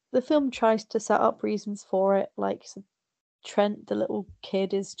like the film tries to set up reasons for it. Like so Trent, the little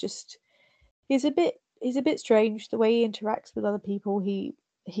kid, is just he's a bit strange the way he interacts with other people. He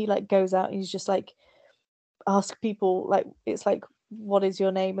like goes out and he's just like ask people like it's like what is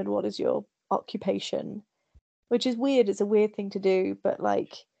your name and what is your occupation, which is weird. It's a weird thing to do, but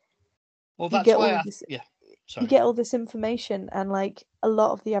like Well, you that's get why all of I this yeah. you Sorry. get all this information and like a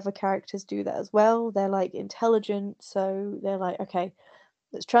lot of the other characters do that as well. They're like intelligent, so they're like, okay,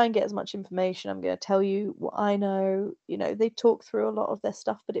 let's try and get as much information. I'm going to tell you what I know. You know, they talk through a lot of their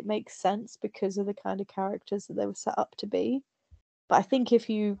stuff, but it makes sense because of the kind of characters that they were set up to be. But I think if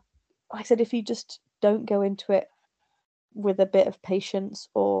you, like I said, if you just don't go into it with a bit of patience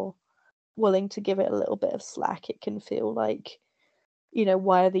or willing to give it a little bit of slack, it can feel like,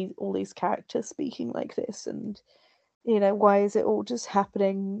 why are these all these characters speaking like this? And, why is it all just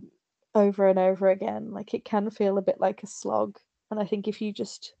happening over and over again? Like it can feel a bit like a slog. And I think if you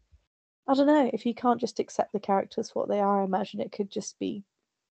just I don't know, if you can't just accept the characters for what they are, I imagine it could just be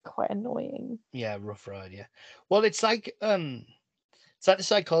quite annoying. Yeah, rough ride. Yeah. Well, it's like the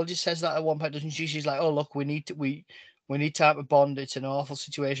psychologist says that at one point, doesn't she? She's like, "Oh, look, we need time to bond. It's an awful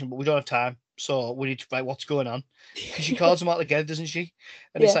situation, but we don't have time. So we need to like what's going on." Because she Yeah. calls them out together, doesn't she?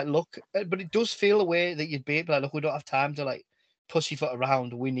 And it's Yeah. like, look, but it does feel a way that you'd be like, look, we don't have time to like pussyfoot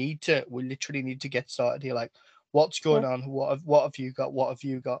around. We literally need to get started here. Like, what's going Yeah. on? What have you got? What have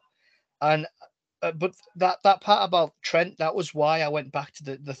you got? And but that part about Trent, that was why I went back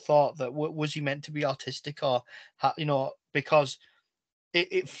to the thought that was he meant to be autistic or, because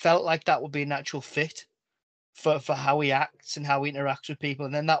it felt like that would be a natural fit for how he acts and how he interacts with people,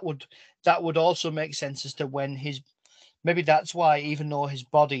 and then that would also make sense as to when his maybe that's why even though his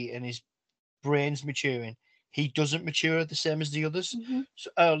body and his brain's maturing, he doesn't mature the same as the others. Mhm. So,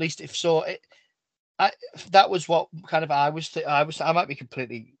 or at least if so, I that was what kind of I might be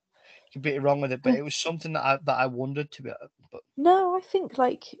completely wrong with it, but it was something that I wondered to be. But No, I think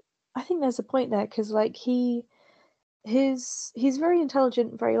there's a point there because like he's very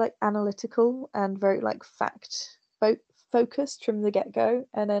intelligent, very like analytical and very like focused from the get-go,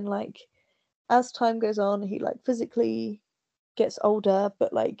 and then like as time goes on, he like physically gets older,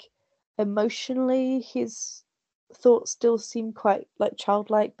 but like emotionally his thoughts still seem quite like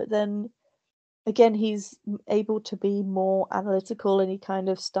childlike, but then again he's able to be more analytical and he kind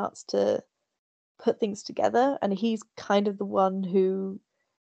of starts to put things together and he's kind of the one who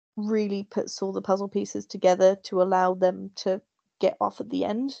really puts all the puzzle pieces together to allow them to get off at the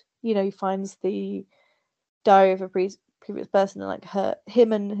end. He finds the diary of a previous person and like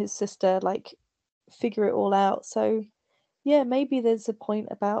him and his sister like figure it all out. So yeah, maybe there's a point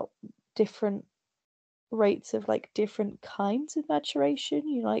about different rates of like different kinds of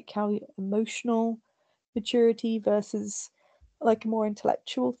maturation. Like how emotional maturity versus like a more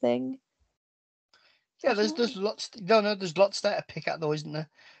intellectual thing. I yeah, don't there's know. lots. No, no, there's lots there to pick at though, isn't there?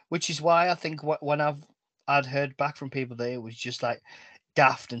 Which is why I think when I'd heard back from people that it was just like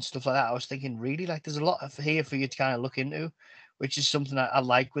daft and stuff like that, I was thinking really like there's a lot of here for you to kind of look into, which is something I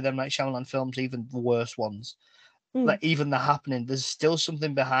like with them like Shyamalan films, even the worst ones. Mm, Like even the happening, there's still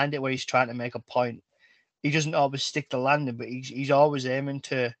something behind it where he's trying to make a point. He doesn't always stick the landing, but he's always aiming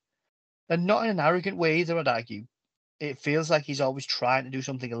to, and not in an arrogant way either. I'd argue. It feels like he's always trying to do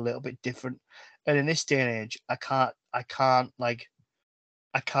something a little bit different. And in this day and age, I can't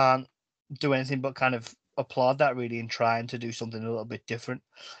do anything but kind of applaud that really in trying to do something a little bit different.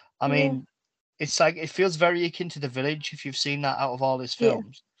 I yeah, mean, it's like it feels very akin to The Village if you've seen that out of all his yeah.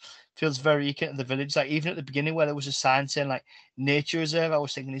 films. Feels very akin to The Village. Like even at the beginning where there was a sign saying like nature reserve, I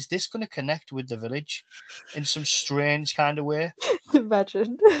was thinking, is this going to connect with The Village in some strange kind of way?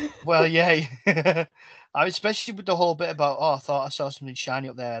 Imagine. Well, yeah. I especially with the whole bit about I thought I saw something shiny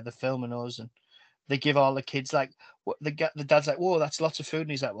up there, the filming us, and they give all the kids like what the dad's like, whoa, that's lots of food,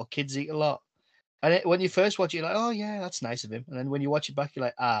 and he's like, well, kids eat a lot. And when you first watch it, you're like, oh yeah, that's nice of him, and then when you watch it back, you're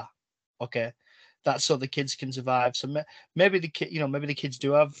like, okay, that's so the kids can survive. So maybe maybe the kids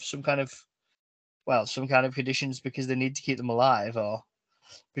do have some kind of conditions because they need to keep them alive, or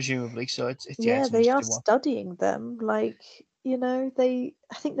presumably. So Yeah, it's an they are interesting one. studying them. Like, I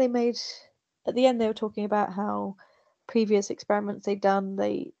think they made, at the end, they were talking about how previous experiments they'd done,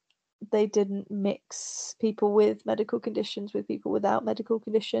 they didn't mix people with medical conditions with people without medical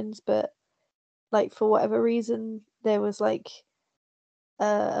conditions, but like for whatever reason, there was like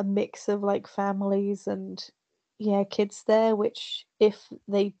a mix of like families and yeah, kids there, which if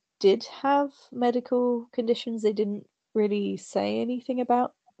they did have medical conditions, they didn't really say anything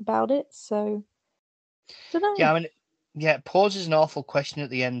about it. So, don't Yeah, know. I mean, yeah, it poses an awful question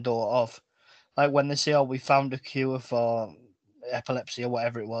at the end though of like when they say, "Oh, we found a cure for epilepsy or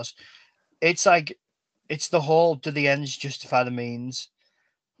whatever it was." It's like it's the whole do the ends justify the means?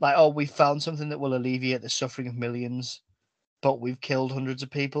 Like, oh, we found something that will alleviate the suffering of millions, but we've killed hundreds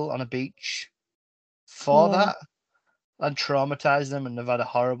of people on a beach. for Yeah. that and traumatize them, and they've had a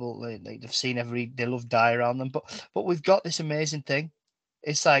horrible they've seen they love die around them. But we've got this amazing thing.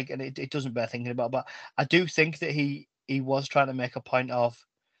 It's like, and it doesn't bear thinking about, but I do think that he was trying to make a point of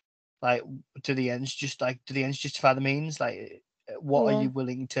like to the ends, just like do the ends justify the means? Like, what are Yeah. you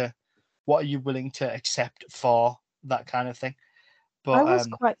willing to accept for that kind of thing? I But was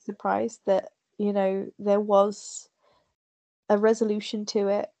quite surprised that, there was a resolution to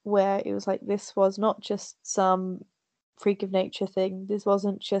it where it was like this was not just some freak of nature thing. This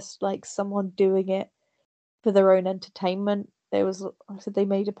wasn't just like someone doing it for their own entertainment. There was, like I said, they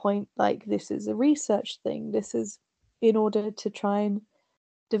made a point like this is a research thing. This is in order to try and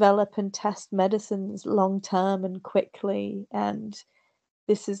develop and test medicines long term and quickly. And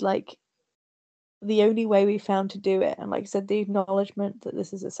this is like the only way we found to do it. And like I said, the acknowledgement that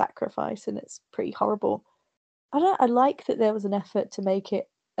this is a sacrifice and it's pretty horrible. I like that there was an effort to make it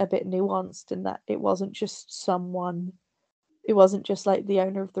a bit nuanced and that it wasn't just someone, it wasn't just like the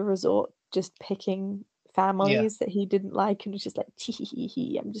owner of the resort just picking yeah, families that he didn't like and was just like,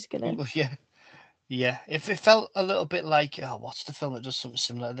 tee, I'm just gonna. yeah, yeah. If it felt a little bit like, oh, what's the film that does something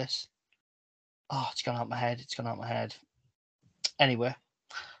similar to this? Oh, it's gone out my head. It's gone out my head. Anyway,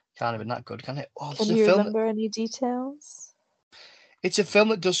 can't have been that good, can it? Oh, it's Can a you film. remember any details? It's a film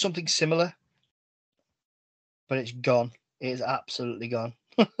that does something similar, but it's gone. It is absolutely gone.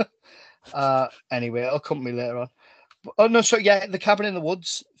 Anyway, it'll come to me later on. Oh no, so yeah, the cabin in the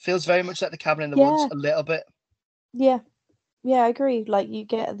woods feels very much like the cabin in the woods Yeah, a little bit. yeah, yeah, I agree. Like you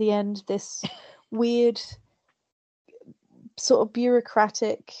get at the end this weird sort of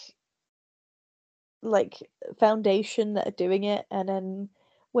bureaucratic like foundation that are doing it, and then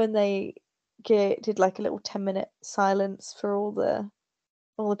when they did like a little 10-minute silence for all the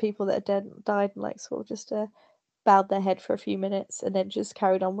people that had died and like sort of just bowed their head for a few minutes and then just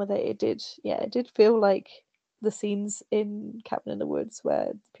carried on with it. It did feel like the scenes in Cabin in the Woods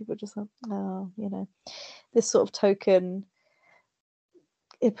where people just like, oh, this sort of token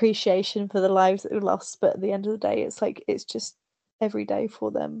appreciation for the lives that were lost, but at the end of the day, it's like it's just every day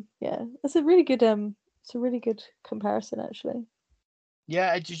for them. Yeah, it's a really good comparison actually.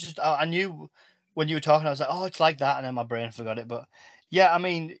 Yeah, it just I knew when you were talking, I was like, oh, it's like that, and then my brain forgot it. But yeah, I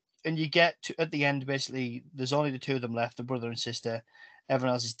mean, and you get to at the end, basically, there's only the two of them left, the brother and sister.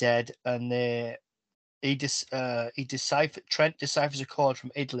 Everyone else is dead, and he decipher Trent deciphers a code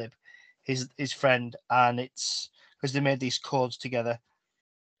from Idlib, his friend, and it's because they made these codes together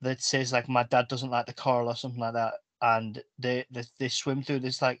that says like my dad doesn't like the coral or something like that, and they swim through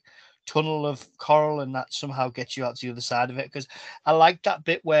this like tunnel of coral, and that somehow gets you out to the other side of it. Because I like that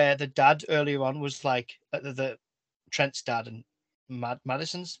bit where the dad earlier on was like the Trent's dad and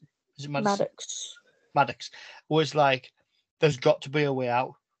Madison's, is it Madison? Maddox. Maddox was like, there's got to be a way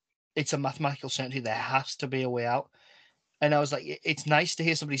out. It's a mathematical certainty. There has to be a way out. And I was like, it's nice to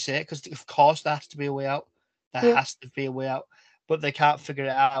hear somebody say it because, of course, there has to be a way out. There Yeah, has to be a way out, but they can't figure it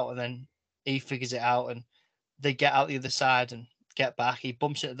out. And then he figures it out, and they get out the other side and get back. He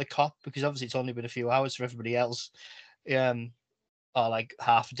bumps into the cop because obviously it's only been a few hours for everybody else, um, or like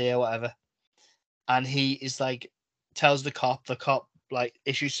half a day or whatever. And he is like, tells the cop like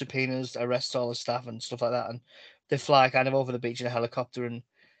issues subpoenas, arrests all the staff and stuff like that. And they fly kind of over the beach in a helicopter, and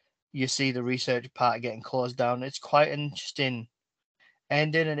you see the research part getting closed down. It's quite an interesting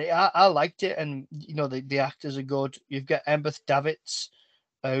ending, and I liked it. And the actors are good. You've got Embeth Davidtz,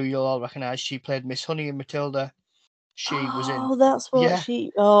 who you'll all recognise. She played Miss Honey in Matilda. She was in, oh, that's what yeah,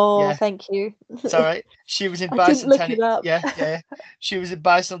 she. Oh, yeah. thank you. It's all right. She was in I didn't look it Bicentennial. up. Yeah, yeah, yeah. She was in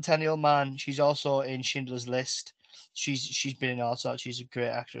Bicentennial Man. She's also in Schindler's List. She's been in all sorts. She's a great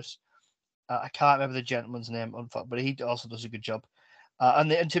actress. I can't remember the gentleman's name, but he also does a good job.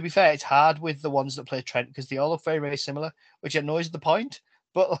 And to be fair, it's hard with the ones that play Trent because they all look very, very similar, which annoys the point,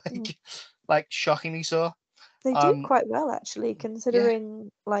 but Mm. like shockingly so. They do Um, quite well actually, yeah,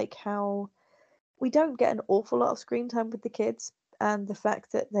 considering like how we don't get an awful lot of screen time with the kids, and the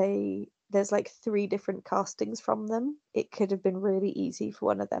fact that there's like three different castings from them. It could have been really easy for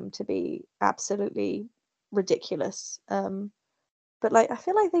one of them to be absolutely ridiculous. But like I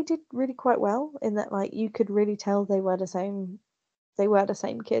feel like they did really quite well in that like you could really tell they were the same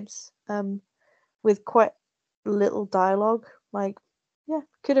kids. With quite little dialogue. Like, yeah,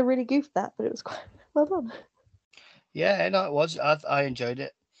 could have really goofed that, but it was quite well done. yeah, no, it was. I enjoyed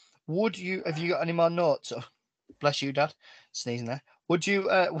it. Have you got any more notes? Oh, bless you, Dad, sneezing there. Would you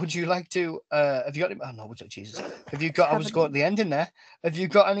like to, have you got any, oh no, Jesus. Have you got, I was Haven't going I? at the end in there. Have you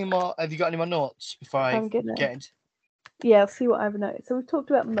got any more notes before I I'm gonna get into, Yeah, I'll see what I've noticed. So we've talked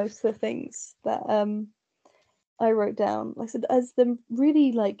about most of the things that I wrote down, like I said, as the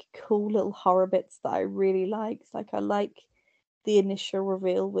really like cool little horror bits that I really liked. Like I like the initial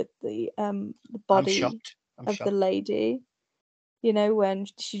reveal with the I'm body shocked. I'm of the shocked. lady, when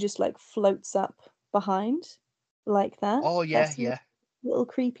she just like floats up behind like that. Oh yeah, That's a yeah. little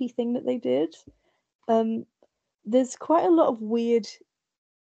creepy thing that they did. Um, there's quite a lot of weird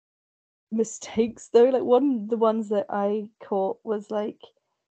mistakes though. Like one the ones that I caught was like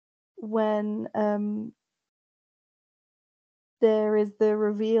when there is the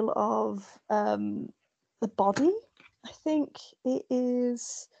reveal of the body. I think it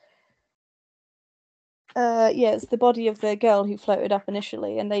is yeah, it's the body of the girl who floated up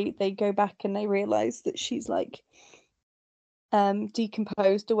initially, and they go back and they realize that she's like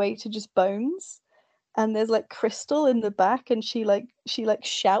decomposed away to just bones. And there's like Crystal in the back, and she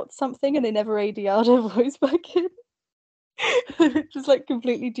shouts something, and they never ADR'd her voice back in. It just like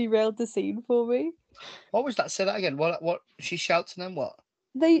completely derailed the scene for me. What was that? Say that again. What? She shouts and then what?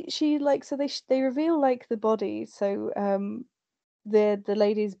 They reveal like the body. So the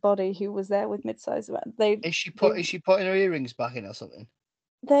lady's body who was there with mid-sized man. They Is she putting her earrings back in or something?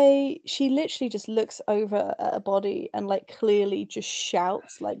 she literally just looks over at a body and like clearly just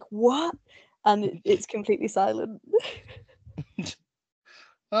shouts like what, and it's completely silent.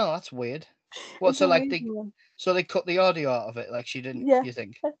 Oh, that's weird. What? It's So a like weird they one. so they cut the audio out of it. Like she didn't. Yeah, You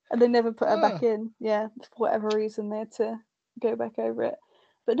think? and they never put her back Oh. in. Yeah, for whatever reason, they had to go back over it.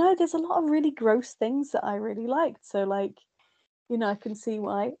 But no, there's a lot of really gross things that I really liked. So like, I can see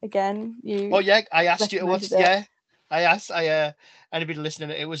why. Again, Oh you yeah, I asked you to watch. recommended it. Yeah, I asked. Anybody listening.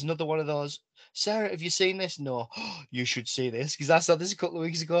 It was another one of those. Sarah, have you seen this? No. You should see this because I saw this a couple of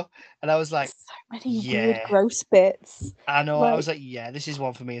weeks ago, and I was like, So many weird, yeah, gross bits. I know. I was Like like, yeah, this is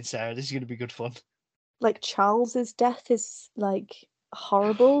one for me and Sarah. This is gonna be good fun. Charles's death is like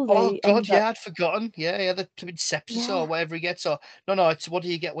horrible. Oh They God, end up yeah, I'd forgotten. Yeah, yeah, the sepsis or yeah. whatever he gets. Or no, it's what do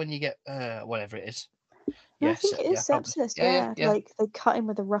you get when you get whatever it is. No, I Yes, think it is yeah, probably. sepsis, Yeah, yeah, yeah. yeah. Like they cut him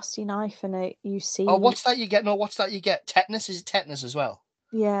with a rusty knife and you Oh, see what's that you get? No, what's that you get? Tetanus? Is it tetanus as well?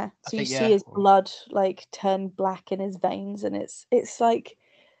 yeah, I so you think see yeah. his blood like turn black in his veins and it's like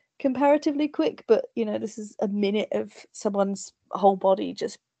comparatively quick, but this is a minute of someone's whole body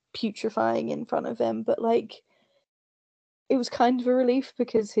just putrefying in front of him. But like it was kind of a relief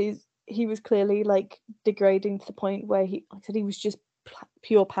because he was clearly like degrading to the point where like I said, he was just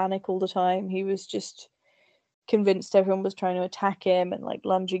pure panic all the time. He was just convinced everyone was trying to attack him and like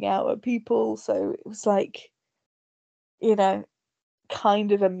lunging out at people. So it was like, you know,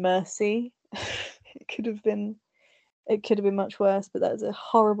 kind of a mercy. It could have been much worse, but that was a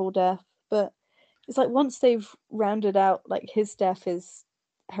horrible death. But it's like once they've rounded out like his death is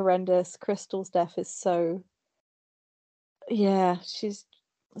horrendous, Crystal's death is so yeah, she's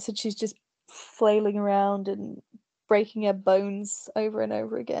just flailing around and breaking her bones over and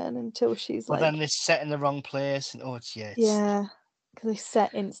over again until she's But then like it's set in the wrong place, and oh, it's yeah, it's yeah, because they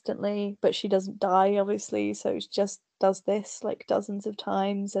set instantly, but she doesn't die, obviously, so she just does this like dozens of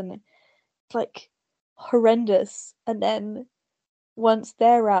times, and it's like horrendous. And then once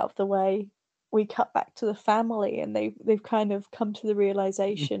they're out of the way, we cut back to the family, and they've kind of come to the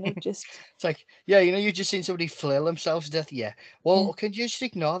realization of just it's like yeah, you just seen somebody flail themselves to death. Yeah, yeah, well, can you just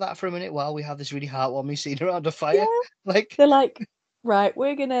ignore that for a minute while we have this really heartwarming scene around a fire? yeah. Like, They're like, right,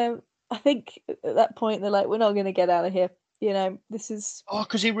 we're gonna. I think at that point they're like, we're not gonna get out of here. This is oh,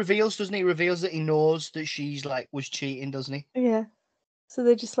 because he reveals, doesn't he? He reveals that he knows that she's like was cheating, doesn't he? yeah. So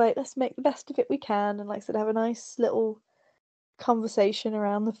they're just like, let's make the best of it we can, and like I said, have a nice little conversation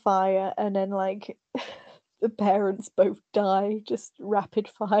around the fire, and then like the parents both die, just rapid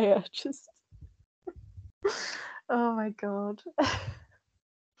fire, just oh my god.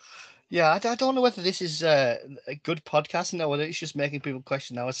 Yeah, I don't know whether this is a good podcasting or whether it's just making people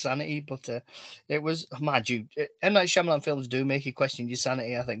question our sanity, but it was, mind you, M. Night Shyamalan films do make you question your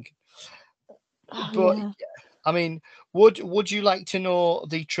sanity, I think. Oh But yeah, I mean, would you like to know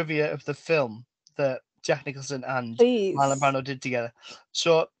the trivia of the film that Jack Nicholson and Marlon please. Brando did together?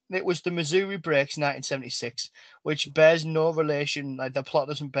 So it was the Missouri Breaks, 1976, which bears no relation. Like the plot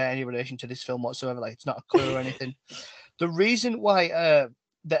doesn't bear any relation to this film whatsoever. Like it's not a clue or anything. The reason why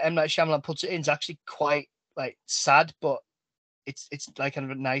the M Night Shyamalan puts it in is actually quite like sad, but it's like kind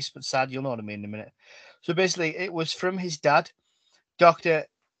of nice but sad. You'll know what I mean in a minute. So basically, it was from his dad, Dr.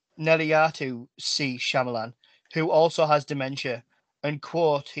 Neliatu C. Shyamalan, who also has dementia. And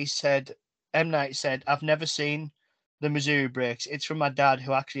quote, he said, M. Night said, I've never seen the Missouri Breaks. It's from my dad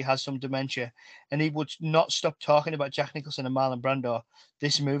who actually has some dementia. And he would not stop talking about Jack Nicholson and Marlon Brando,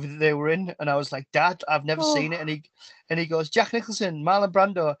 this movie that they were in. And I was like, Dad, I've never seen it. Oh, And he goes, Jack Nicholson, Marlon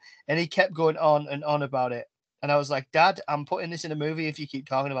Brando. And he kept going on and on about it. And I was like, Dad, I'm putting this in a movie if you keep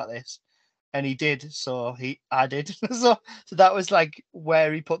talking about this. And he did, so I did. So that was like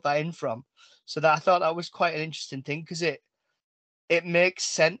where he put that in from. So that I thought that was quite an interesting thing because it makes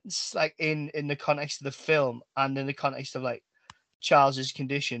sense like in the context of the film and in the context of like Charles's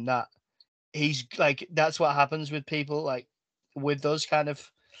condition that he's like that's what happens with people like with those kind of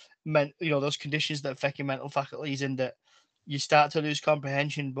those conditions that affect your mental faculties and that you start to lose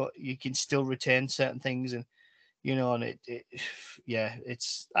comprehension but you can still retain certain things and and it yeah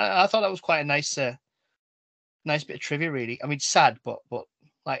it's I thought that was quite a nice bit of trivia really. I mean sad but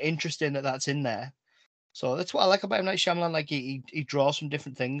like interesting that that's in there. So that's what I like about M. Night Shyamalan. Like he draws from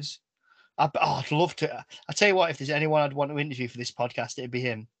different things. I'd love to. I tell you what, if there's anyone I'd want to interview for this podcast, it'd be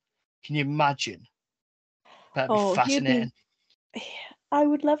him. Can you imagine? That'd be Oh, he'd be. fascinating. I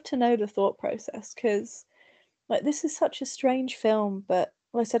would love to know the thought process because, like, this is such a strange film. But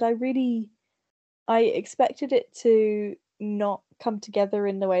like I said, I expected it to not come together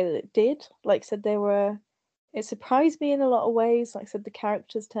in the way that it did. Like I said, it surprised me in a lot of ways. Like I said, the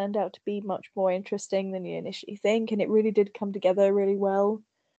characters turned out to be much more interesting than you initially think, and it really did come together really well.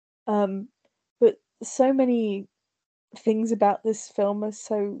 Um, but so many things about this film are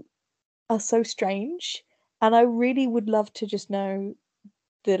so strange, and I really would love to just know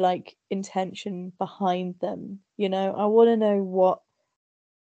the like intention behind them. I want to know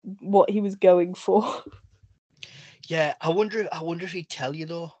what he was going for. Yeah, I wonder if he'd tell you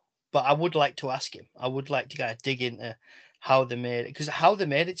though. But I would like to ask him. I would like to kind of dig into how they made it because how they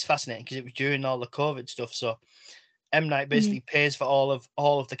made it's fascinating because it was during all the COVID stuff. So M Night Mhm. basically pays for all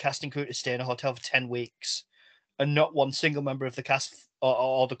of the casting crew to stay in a hotel for 10 weeks, and not one single member of the cast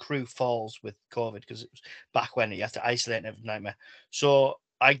or the crew falls with COVID because it was back when you had to isolate and every nightmare. So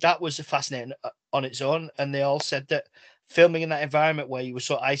that was fascinating on its own, and they all said that filming in that environment where you were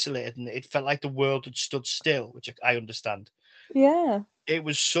so isolated and it felt like the world had stood still, which I understand. Yeah. It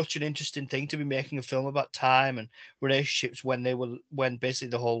was such an interesting thing to be making a film about time and relationships when basically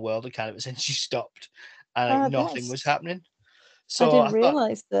the whole world had kind of essentially stopped and like Ah, nothing was that's. happening. I So didn't I thought,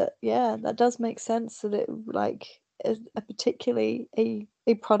 realize that. Yeah, that does make sense that it like is a particularly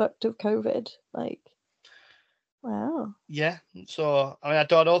a product of COVID. Like, wow. yeah. So I mean, I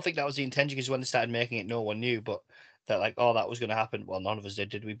don't think that was the intention because when they started making it, no one knew, but that like, oh, that was going to happen. Well, none of us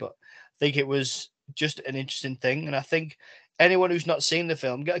did we? But I think it was just an interesting thing, and I think anyone who's not seen the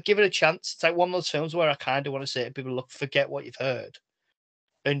film, give it a chance. It's like one of those films where I kind of want to say to people, look, forget what you've heard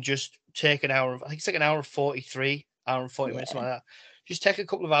and just take an hour of. I think it's like an hour and 43, hour and 40 minutes, Yeah. something like that. Just take a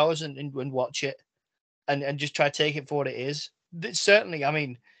couple of hours and watch it and just try to take it for what it is. Certainly, I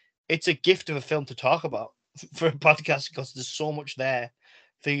mean, it's a gift of a film to talk about for a podcast because there's so much there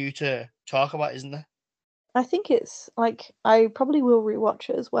for you to talk about, isn't there? I think it's like I probably will rewatch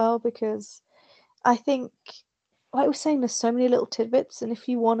it as well because I think, like I was saying, there's so many little tidbits, and if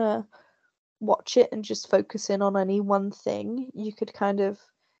you want to watch it and just focus in on any one thing, you could kind of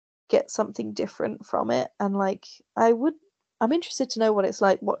get something different from it. And like, I'm interested to know what it's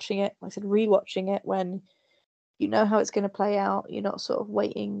like watching it. Like I said, rewatching it when you know how it's going to play out. You're not sort of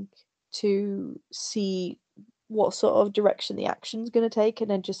waiting to see what sort of direction the action's going to take, and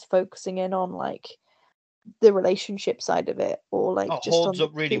then just focusing in on like the relationship side of it, or Oh, like just holds on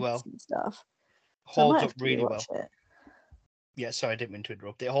the up really kids well. and stuff. So I might Holds up have to really rewatch well. it. Yeah, sorry, I didn't mean to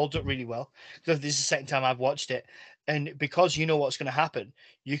interrupt. It holds up really well because this is the second time I've watched it, and because you know what's going to happen,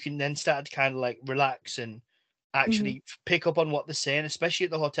 you can then start to kind of like relax and Hmm. actually pick up on what they're saying. Especially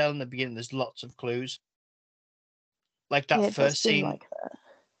at the hotel in the beginning, there's lots of clues. Like that Yeah, it does first seem scene. like that.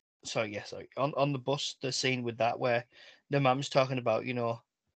 Sorry, yeah, sorry. On the bus, the scene with that where the mum's talking about,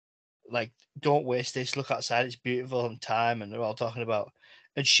 like don't waste this. Look outside, it's beautiful and time, and they're all talking about.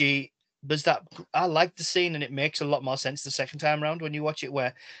 And she does that. I like the scene, and it makes a lot more sense the second time around when you watch it,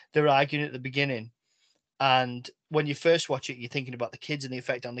 where they're arguing at the beginning, and when you first watch it, you're thinking about the kids and the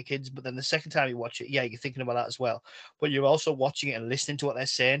effect on the kids, but then the second time you watch it, yeah, you're thinking about that as well. But you're also watching it and listening to what they're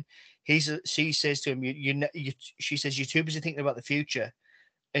saying. She says to him, she says, you're too busy thinking about the future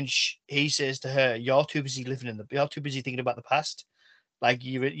and he says to her, "You're too busy you're too busy thinking about the past. Like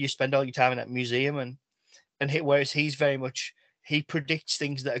you spend all your time in that museum, whereas he's very much he predicts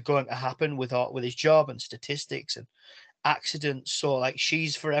things that are going to happen with his job and statistics and accidents. So like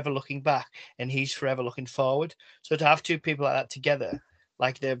she's forever looking back and he's forever looking forward. So to have two people like that together,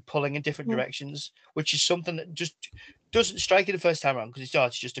 like they're pulling in different Mhm. directions, which is something that just doesn't strike you the first time around because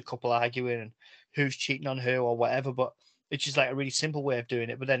it's just a couple arguing and who's cheating on who or whatever. But it's just like a really simple way of doing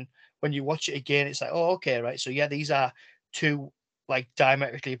it. But then when you watch it again, it's like, oh, okay, right. So yeah, these are two like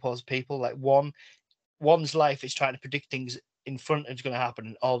diametrically opposed people. Like one's life is trying to predict things in front is going to happen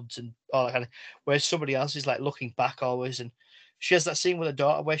and odds and all that kind of. Whereas somebody else is like looking back always, and she has that scene with her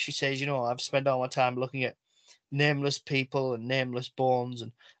daughter where she says, I've spent all my time looking at nameless people and nameless bones,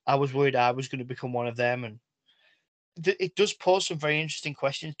 and I was worried I was going to become one of them. And it does pose some very interesting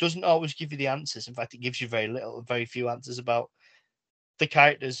questions. Doesn't always give you the answers. In fact, it gives you very few answers about the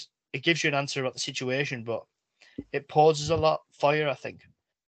characters. It gives you an answer about the situation, but it poses a lot for you, I think.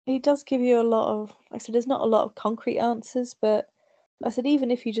 It does give you a lot of, like I said, there's not a lot of concrete answers, but like I said,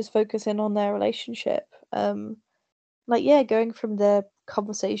 even if you just focus in on their relationship, like yeah, going from their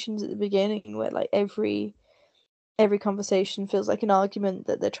conversations at the beginning where like every conversation feels like an argument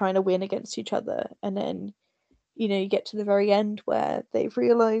that they're trying to win against each other, and then you get to the very end where they've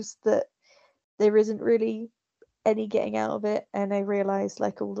realized that there isn't really any getting out of it, and they realize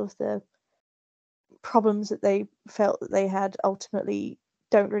like all of the problems that they felt that they had ultimately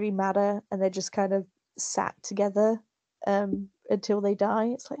don't really matter, and they're just kind of sat together until they die.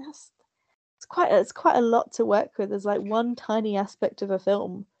 It's like it's quite a lot to work with. There's like one tiny aspect of a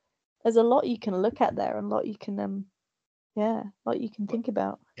film. There's a lot you can look at there, and a lot you can yeah, a lot you can But think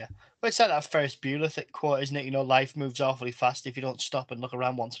about. yeah, but it's like that Ferris Bueller quote, isn't it? Life moves awfully fast. If you don't stop and look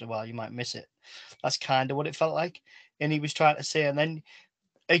around once in a while, you might miss it. That's kind of what it felt like, and he was trying to say. And then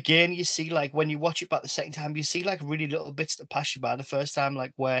again, you see like when you watch it back the second time, you see like really little bits that pass you by the first time,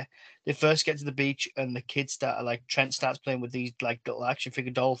 like where they first get to the beach and the kids start like Trent starts playing with these like little action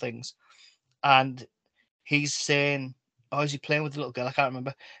figure doll things, and he's saying, "Oh, is he playing with the little girl?" I can't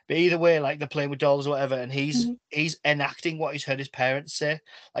remember. But either way, like they're playing with dolls or whatever, and he's Hmm. he's enacting what he's heard his parents say.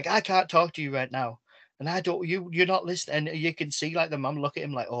 Like, I can't talk to you right now, and I don't. You're not listening. And you can see like the mum look at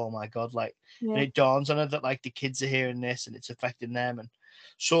him like, "Oh my god!" Like, and Yeah, it dawns on her that like the kids are hearing this and it's affecting them, and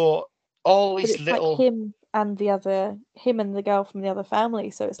so all but these it's like little, him and the girl from the other family.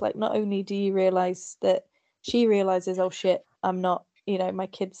 So it's like not only do you realize that she realizes, oh shit, I'm not, my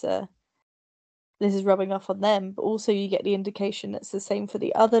kids are this is rubbing off on them, but also you get the indication it's the same for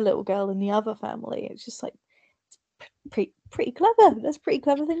the other little girl in the other family. It's just like pretty clever. That's a pretty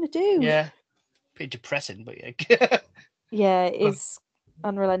clever thing to do. yeah, pretty depressing, but yeah, Yeah, it but is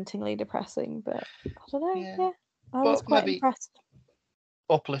unrelentingly depressing, but I don't know. yeah, Yeah, I was but quite maybe impressed.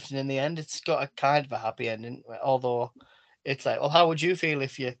 uplifting in the end. It's got a kind of a happy ending, although it's like, well, how would you feel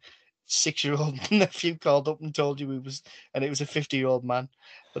if your 6-year-old nephew called up and told you and it was a 50-year-old man?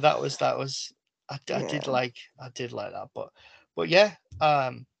 But Yeah. I did like that, but yeah,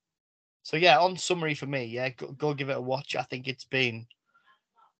 so yeah, on summary for me, yeah, go give it a watch. I think it's been,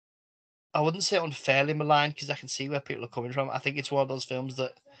 I wouldn't say unfairly maligned because I can see where people are coming from. I think it's one of those films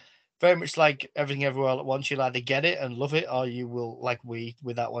that very much like Everything Everywhere All at Once. You'll either get it and love it, or you will, like we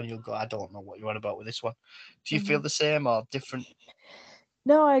with that one, you'll go, I don't know what you're on about with this one. Do you feel Hmm. the same or different?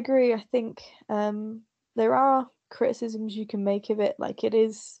 No, I agree. I think there are criticisms you can make of it. Like it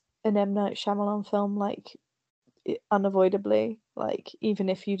is an M. Night Shyamalan film, like unavoidably. Like even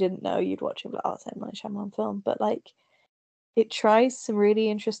if you didn't know, you'd watch it. Like, oh, it's an M. Night Shyamalan film. But like it tries some really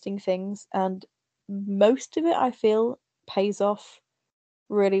interesting things, and most of it I feel pays off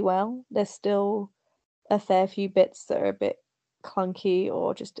really well. There's still a fair few bits that are a bit clunky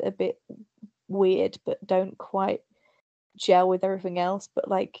or just a bit weird, but don't quite gel with everything else. But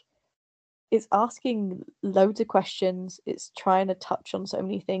like it's asking loads of questions. It's trying to touch on so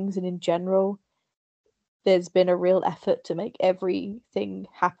many things, and in general, there's been a real effort to make everything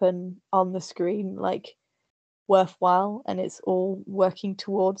happen on the screen like worthwhile, and it's all working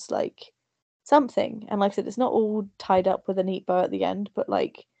towards like something. And like I said, it's not all tied up with a neat bow at the end, but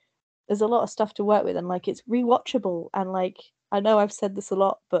like there's a lot of stuff to work with, and like it's rewatchable. And like I know I've said this a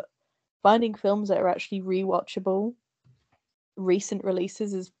lot, but finding films that are actually rewatchable, recent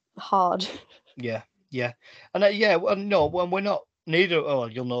releases is hard. Yeah, yeah, and yeah. Well, no, when we're not neither. Oh,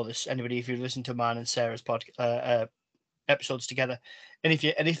 you'll know this. Anybody, if you listen to mine and Sarah's episodes together, and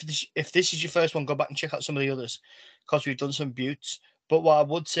if this is your first one, go back and check out some of the others because we've done some buttes. But what I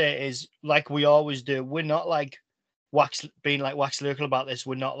would say is, like we always do, we're not like wax lyrical about this.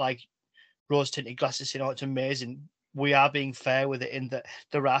 We're not like rose tinted glasses. It's amazing. We are being fair with it in that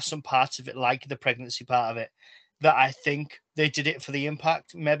there are some parts of it, like the pregnancy part of it, that I think they did it for the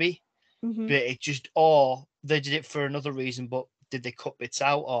impact, maybe, Hmm. but it just, or they did it for another reason, but did they cut bits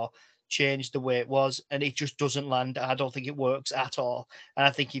out or change the way it was? And it just doesn't land. I don't think it works at all. And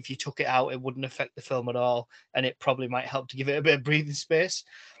I think if you took it out, it wouldn't affect the film at all. And it probably might help to give it a bit of breathing space.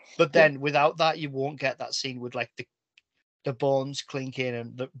 But Yeah. then without that, you won't get that scene with like the bones clinking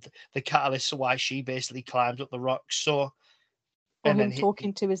and the catalyst for why she basically climbs up the rocks. So, Or and then him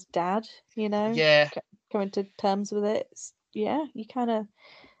talking to his dad, yeah, coming to terms with it. Yeah, you kind of.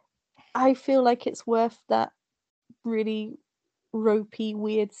 I feel like it's worth that really. ropey,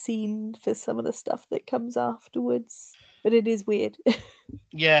 weird scene for some of the stuff that comes afterwards. But it is weird.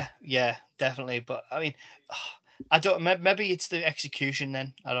 Yeah, definitely. But I mean, I don't. Maybe it's the execution.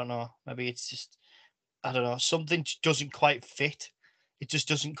 Then I don't know. Maybe it's just I don't know. Something doesn't quite fit. It just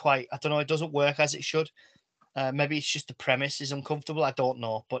doesn't quite. I don't know. It doesn't work as it should. Maybe it's just the premise is uncomfortable. I don't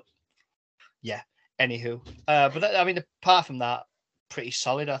know. But yeah. Anywho, but I mean, apart from that, pretty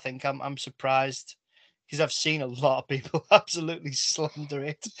solid. I think I'm surprised because I've seen a lot of people absolutely slander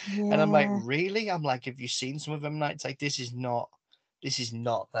it, and I'm like, Yeah. really? I'm like, have you seen some of them nights? Like, this is not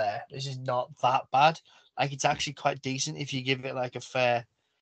there. This is not that bad. Like, it's actually quite decent if you give it like a fair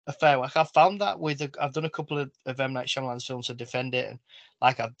whack. I've found that with I've done a couple of M Night Shyamalan's films to defend it, and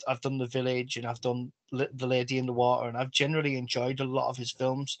like I've done The Village and I've done The Lady in the Water, and I've generally enjoyed a lot of his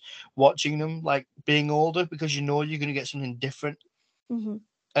films. Watching them, like being older, because you know you're going to get something different, Hmm.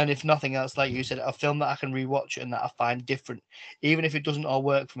 and if nothing else, like you said, a film that I can rewatch and that I find different, even if it doesn't all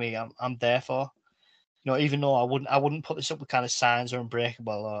work for me, I'm there for. You know, even though I wouldn't put this up with kind of Signs or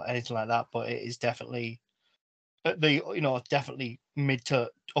Unbreakable or anything like that, but it is definitely definitely mid to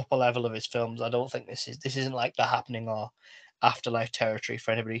upper level of his films. I don't think this isn't like The Happening or Afterlife territory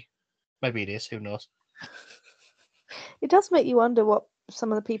for anybody. Maybe it is. Who knows? It does make you wonder what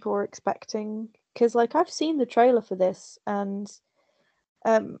some of the people were expecting. Because, like, I've seen the trailer for this, and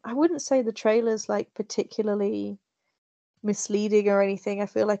I wouldn't say the trailer's like particularly misleading or anything. I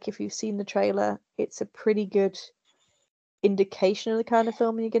feel like if you've seen the trailer, it's a pretty good indication of the kind of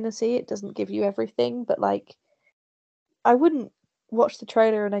film you're going to see. It doesn't give you everything, but like, I wouldn't watch the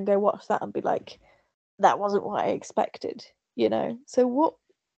trailer and then go watch that and be like, that wasn't what I expected, you know? So, what,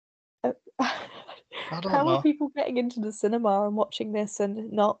 uh, I don't how are know. people getting into the cinema and watching this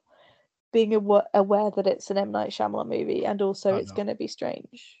and not being aware that it's an M. Night Shyamalan movie and also I it's know. going to be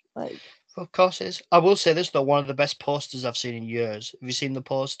strange? Like, Well, of course it is. I will say this though, one of the best posters I've seen in years. Have you seen the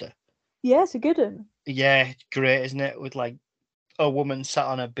poster? yeah, it's a good one. Yeah, it's great, isn't it? With like a woman sat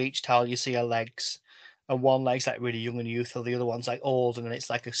on a beach towel, you see her legs, and one leg's like really young and youthful, the other one's like old, and then it's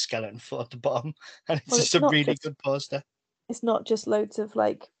like a skeleton foot at the bottom, and it's Well, just a really good poster. it's not just loads of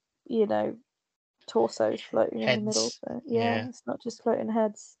like, you know, torsos floating in the middle. Heads, So yeah, yeah. it's not just floating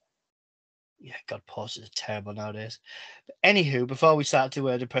heads. Yeah, God, posters are terrible nowadays. Anywho, before we start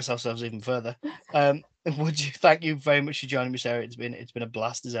to depress ourselves even further, would you thank you very much for joining me, Sarah? It's been a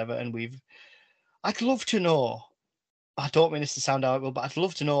blast as ever, and I'd love to know. I don't mean this to sound horrible, but I'd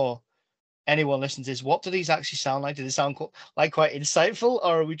love to know anyone listening to this. What do these actually sound like? Do they sound like quite insightful,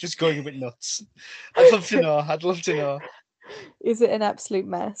 or are we just going a bit nuts? I'd love to know. I'd love to know. Is it an absolute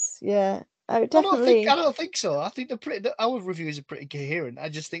mess? Yeah. Oh, I don't think I definitely. don't think so. I think our reviews are pretty coherent. I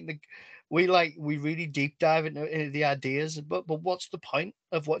just think that we really deep dive into the ideas. But what's the point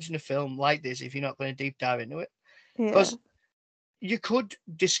of watching a film like this if you're not going to deep dive into it? Yeah. Because you could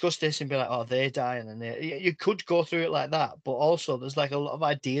discuss this and be like, oh, they die, and then you could go through it like that. But also, there's like a lot of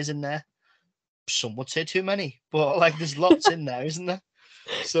ideas in there. Some would say too many, but like there's lots in there, isn't there?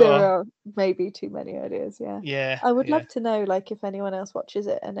 There So are maybe too many ideas, yeah. yeah, I would yeah, love to know, like, if anyone else watches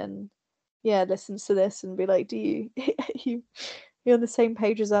it and then, yeah, listens to this and be like, do you you you on the same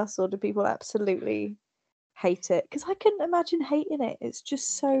page as us, or do people absolutely hate it? Because I couldn't imagine hating it. It's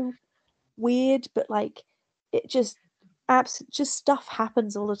just so weird, but like it just stuff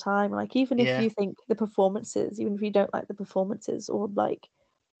happens all the time. Like even if yeah. you think the performances, even if you don't like the performances or like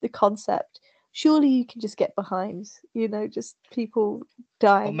the concept, surely you can just get behind, just people But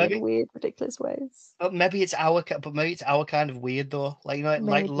dying in maybe weird, ridiculous ways. but maybe it's our kind of weird though. Like like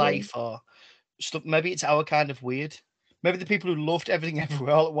Maybe. life or stuff. Maybe it's our kind of weird. Maybe the people who loved everything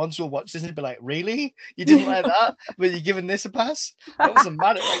everywhere all at once will watch this and be like, "Really? You didn't like that? But you're giving this a pass? What's the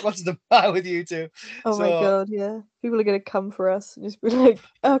matter? Like, what's the matter with you two?" Oh my So god, yeah. People are gonna come for us and just be like,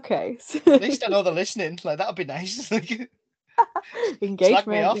 okay. at least I know they're listening. Like that would be nice. Like, slag me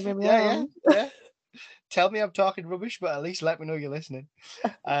Engagement, off. leave me Yeah. alone. Tell me I'm talking rubbish, but at least let me know you're listening.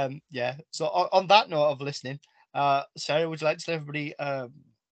 Yeah. So on that note of listening, Sarah, would you like to tell everybody,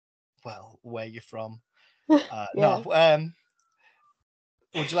 well, where you're from? No. Yes.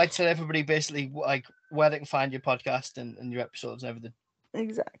 Would you like to tell everybody basically like where they can find your podcast and your episodes and everything?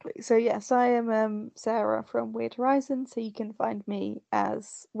 Exactly. So yes, I am Sarah from Weird Horizon. So you can find me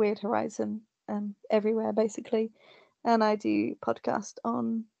as Weird Horizon everywhere basically, and I do podcast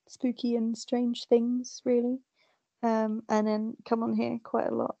on spooky and strange things really. And then come on here quite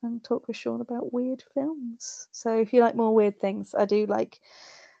a lot and talk with Sean about weird films. So if you like more weird things, I do like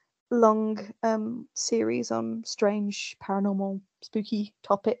long series on strange, paranormal, spooky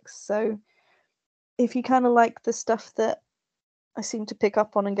topics. So if you kind of like the stuff that I seem to pick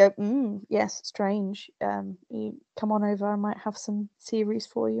up on and go, yes, strange. You come on over, I might have some series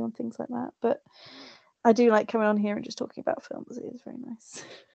for you and things like that. But I do like coming on here and just talking about films. It is very nice.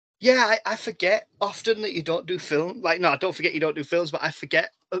 Yeah, I forget often that you don't do film. Like, no, I don't forget you don't do films, but I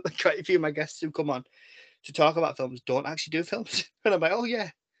forget quite a few of my guests who come on to talk about films don't actually do films. And I'm like, oh yeah,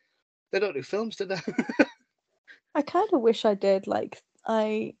 they don't do films, do they? I kind of wish I did. Like,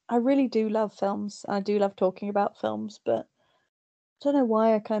 I really do love films. I do love talking about films, but I don't know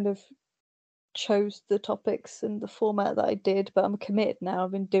why I kind of chose the topics and the format that I did. But I'm committed now.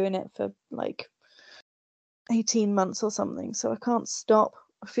 I've been doing it for like 18 months or something, so I can't stop.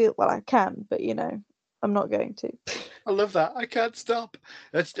 I feel well, I can, but I'm not going to. I love that. I can't stop.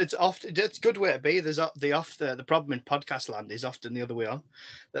 It's often it's a good way to be. There's the problem in podcast land is often the other way on,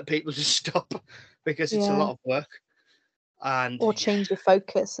 that people just stop because it's a Yeah, lot of work. And or change your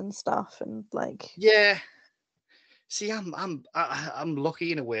focus and stuff, and like, yeah. See, I'm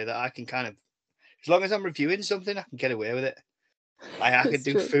lucky in a way that I can kind of, as long as I'm reviewing something, I can get away with it. Like I can it's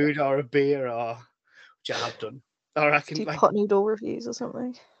do true. food or a beer or which I have done, or I can Do like pot noodle reviews or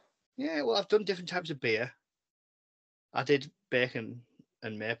something. yeah. Well, I've done different types of beer. I did bacon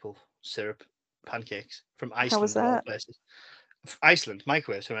and maple syrup pancakes from How was Iceland of all that? places. Iceland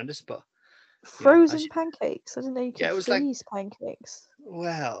microwave's horrendous, but as Frozen pancakes. I didn't know you yeah, could it was like freeze pancakes.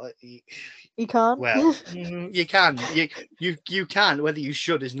 well, You can't. well, you can you can. Whether you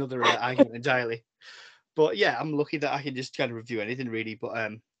should is another argument entirely. But yeah, I'm lucky that I can just kind of review anything really. But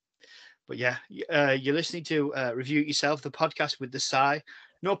yeah, you're listening to Review It Yourself, the podcast with the sigh.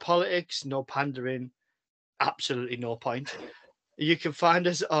 No politics, no pandering, absolutely no point. You can find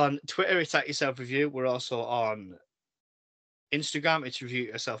us on Twitter, it's at Yourself Review. We're also on Instagram, it's Review It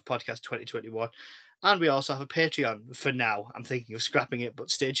Yourself Podcast 2021. And we also have a Patreon for now. I'm thinking of scrapping it,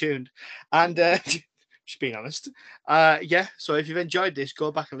 but stay tuned. And just being honest. Yeah, so if you've enjoyed this,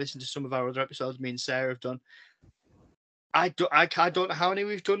 go back and listen to some of our other episodes me and Sarah have done. I don't know how many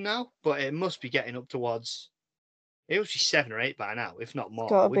we've done now, but it must be getting up towards, it must be 7 or 8 by now, if not more.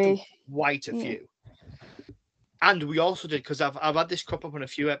 Gotta We've done be. quite a Yeah. few. And we also did, because I've had this crop up on a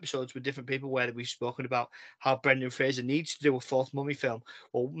few episodes with different people where we've spoken about how Brendan Fraser needs to do a fourth Mummy film.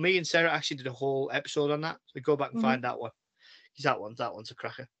 Well, me and Sarah actually did a whole episode on that. So go back and hmm find that one. Because that one's a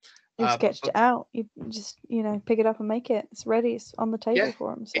cracker. You've sketched But it out. You just, pick it up and make it. It's ready. It's on the yeah, table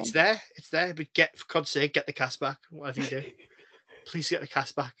for him. So it's there. It's there. But for God's sake, get the cast back. Whatever you do, please get the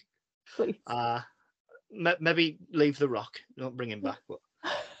cast back. please. Maybe leave The Rock. Don't bring him back. But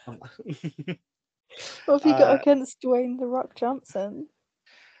What have you got against Dwayne the Rock Johnson?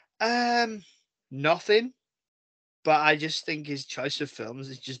 Nothing. But I just think his choice of films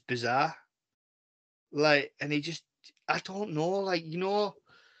is just bizarre. Like, and I don't know, like,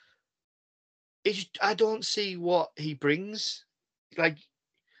 I don't see what he brings. Like,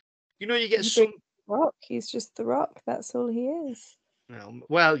 you get He brings some, the Rock. He's just the Rock. That's all he is.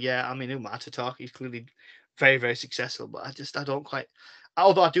 well, yeah, I mean, who am I to talk? He's clearly very, very successful, but I don't quite,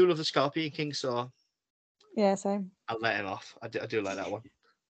 although I do love the Scorpion King, so Yeah, same. I'll let him off. I do like that one.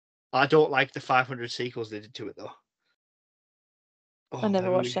 I don't like the 500 sequels they did to it, though. I Oh,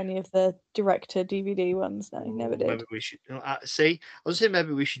 never watched any of the director DVD ones. No, never maybe did. we should, see, I was saying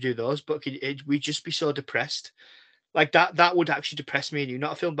maybe we should do those, but we'd just be so depressed. Like that would actually depress me and you.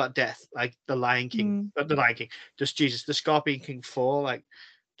 Not a film about death, like The Lion King, Mm. not The Lion King, just Jesus, The Scorpion King 4, like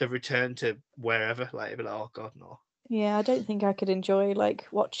the return to wherever. Like, it'd be like, oh God, no. Yeah, I don't think I could enjoy like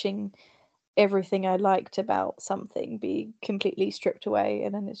watching everything I liked about something be completely stripped away,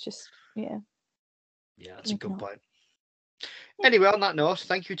 and then it's just Yeah, that's a maybe good not. point. Anyway, on that note,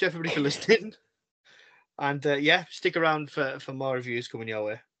 thank you to everybody for listening, and yeah, stick around for more reviews coming your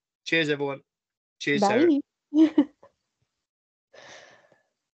way. Cheers, everyone. Cheers, Sarah. Bye.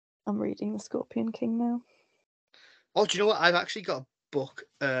 I'm reading The Scorpion King now. Oh, do you know what? I've actually got a book.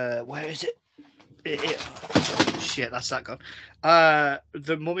 Where is it? Shit, that's that gone.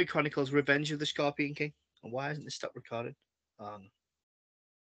 The Mummy Chronicles: Revenge of the Scorpion King. And why hasn't this stopped recording?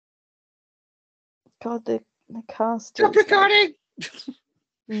 God, the cast Stop is like recording.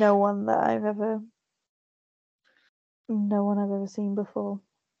 no one I've ever seen before.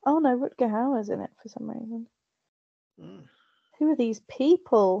 Oh no, Rutger Hauer's in it for some reason. Who are these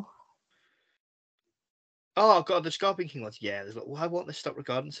people? Oh God, the Scorpion King ones. Yeah, why won't this stop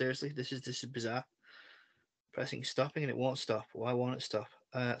recording? Seriously, this is bizarre. Pressing stopping and it won't stop. Why won't it stop?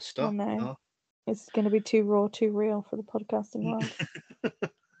 Stop. Oh no. No. It's going to be too raw, too real for the podcasting world.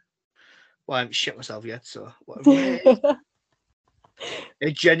 Well, I haven't shit myself yet, so whatever it is.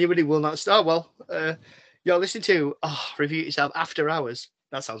 It genuinely will not stop. Well, you're listening to Review It Yourself After Hours.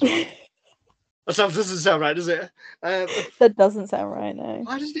 That sounds wrong. That doesn't sound right, does it? That doesn't sound right, no.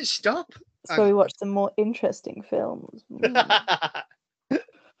 Why doesn't it stop? So we watch some more interesting films.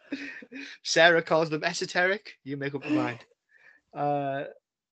 Sarah calls them esoteric. You make up your mind.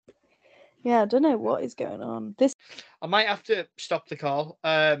 Yeah, I don't know what is going on. I might have to stop the call.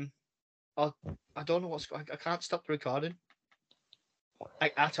 I don't know what's going. I can't stop the recording.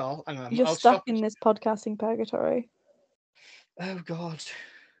 Like at all. Hang on. You're I'll stuck stop. in this podcasting purgatory. Oh God.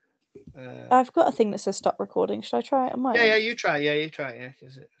 I've got a thing that says stop recording. Should I try it on my Yeah, end? you try. Yeah, you try. Yeah,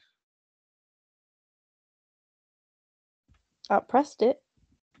 is it? I pressed it.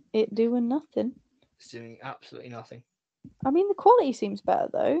 It doing nothing. It's doing absolutely nothing. I mean, the quality seems better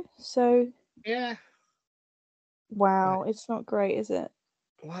though. So. Yeah. Wow, it's not great, is it?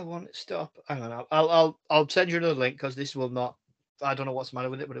 Why won't it stop? Hang on. I'll send you another link because this will not. I don't know what's the matter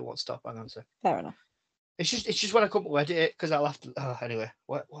with it, but it won't stop. Hang on a sec. Fair enough. It's just when I come to edit it because I'll have to. Anyway,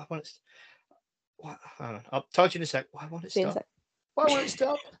 why won't it? What? Hang on. I'll talk to you in a sec. Why won't it See you in a stop? sec. Why won't it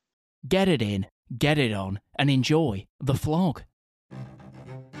stop? Get it in, get it on, and enjoy the vlog.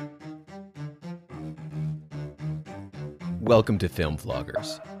 Welcome to Film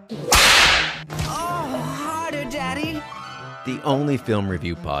Vloggers, Oh, harder, Daddy. the only film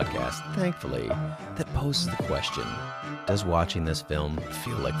review podcast, thankfully, that poses the question, does watching this film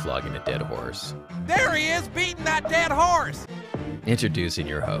feel like flogging a dead horse? There he is, beating that dead horse. Introducing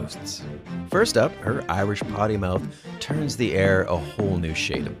your hosts. First up, her Irish potty mouth turns the air a whole new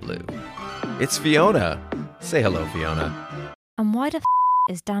shade of blue. It's Fiona. Say hello, Fiona. And why the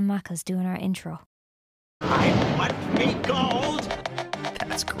is Dan Mackers doing our intro? I want me gold.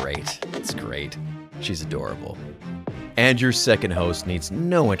 That's great. It's great. She's adorable. And your second host needs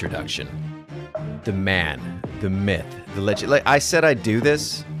no introduction. The man, the myth, the legend. Like I said I'd do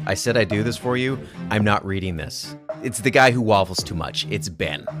this. I said I'd do this for you. I'm not reading this. It's the guy who waffles too much. It's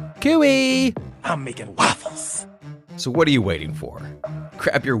Ben. Cooey! I'm making waffles. So what are you waiting for?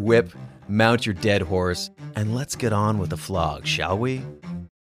 Grab your whip, mount your dead horse, and let's get on with the vlog, shall we?